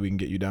hopefully we can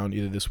get you down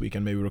either this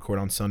weekend, maybe record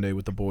on Sunday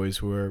with the boys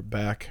who are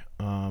back.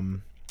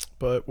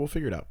 But we'll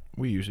figure it out.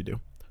 We usually do.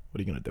 What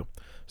are you going to do?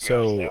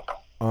 So,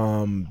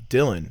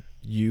 Dylan,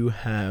 you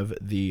have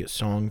the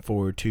song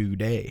for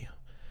today.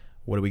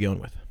 What are we going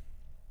with?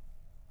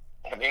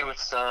 Hit me with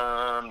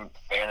some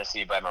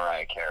Fantasy by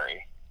Mariah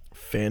Carey.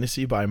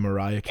 Fantasy by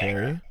Mariah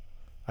Carey.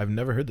 I've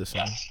never heard this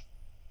song. Yes.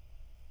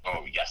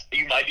 Oh yes,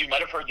 you might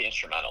have heard the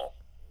instrumental.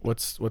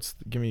 What's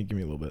give me a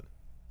little bit.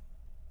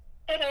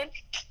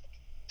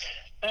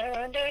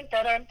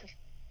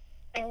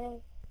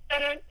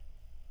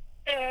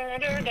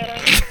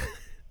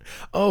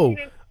 Oh.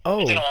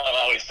 It's in all of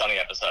Always Sunny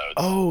episodes.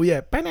 Oh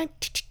yeah.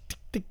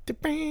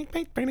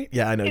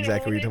 Yeah, I know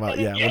exactly what you're talking about.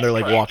 Yeah, when they're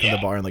like correct, walking yeah.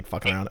 the bar and like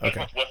fucking around.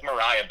 Okay. With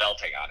Mariah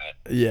belting on it.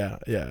 Yeah.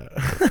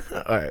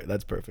 All right,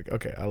 that's perfect.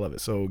 Okay, I love it.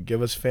 So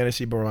give us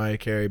Fantasy Mariah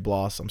Carey,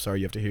 Bloss. I'm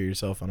sorry you have to hear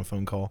yourself on a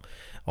phone call.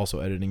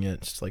 Also editing it.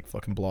 It's just like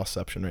fucking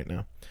Blossception right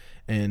now.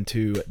 And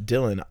to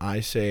Dylan, I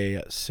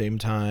say same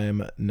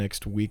time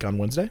next week on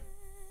Wednesday.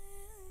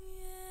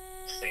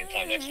 Same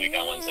time next week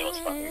on Wednesday. Let's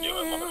fucking do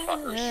it,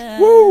 motherfuckers.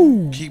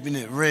 Woo! Keeping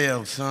it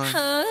real, son.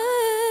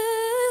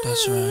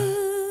 That's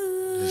right.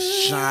 The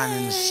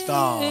shining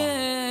star.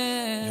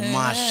 You're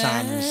my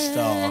shining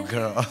star,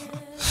 girl.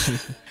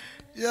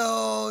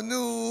 Yo,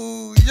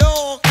 New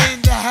York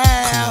in the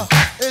house.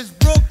 It's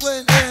Brooklyn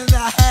in the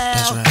house.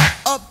 That's right.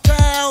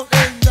 Uptown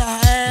in the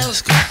house.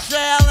 Let's go.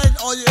 Charlotte,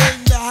 are you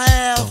in the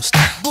house? Don't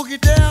stop.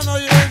 Boogie down, are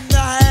you in the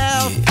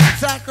house? Yeah.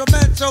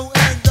 Sacramento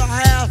in the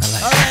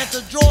house. I like that. Atlanta,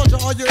 Georgia,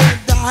 are you in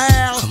the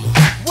house?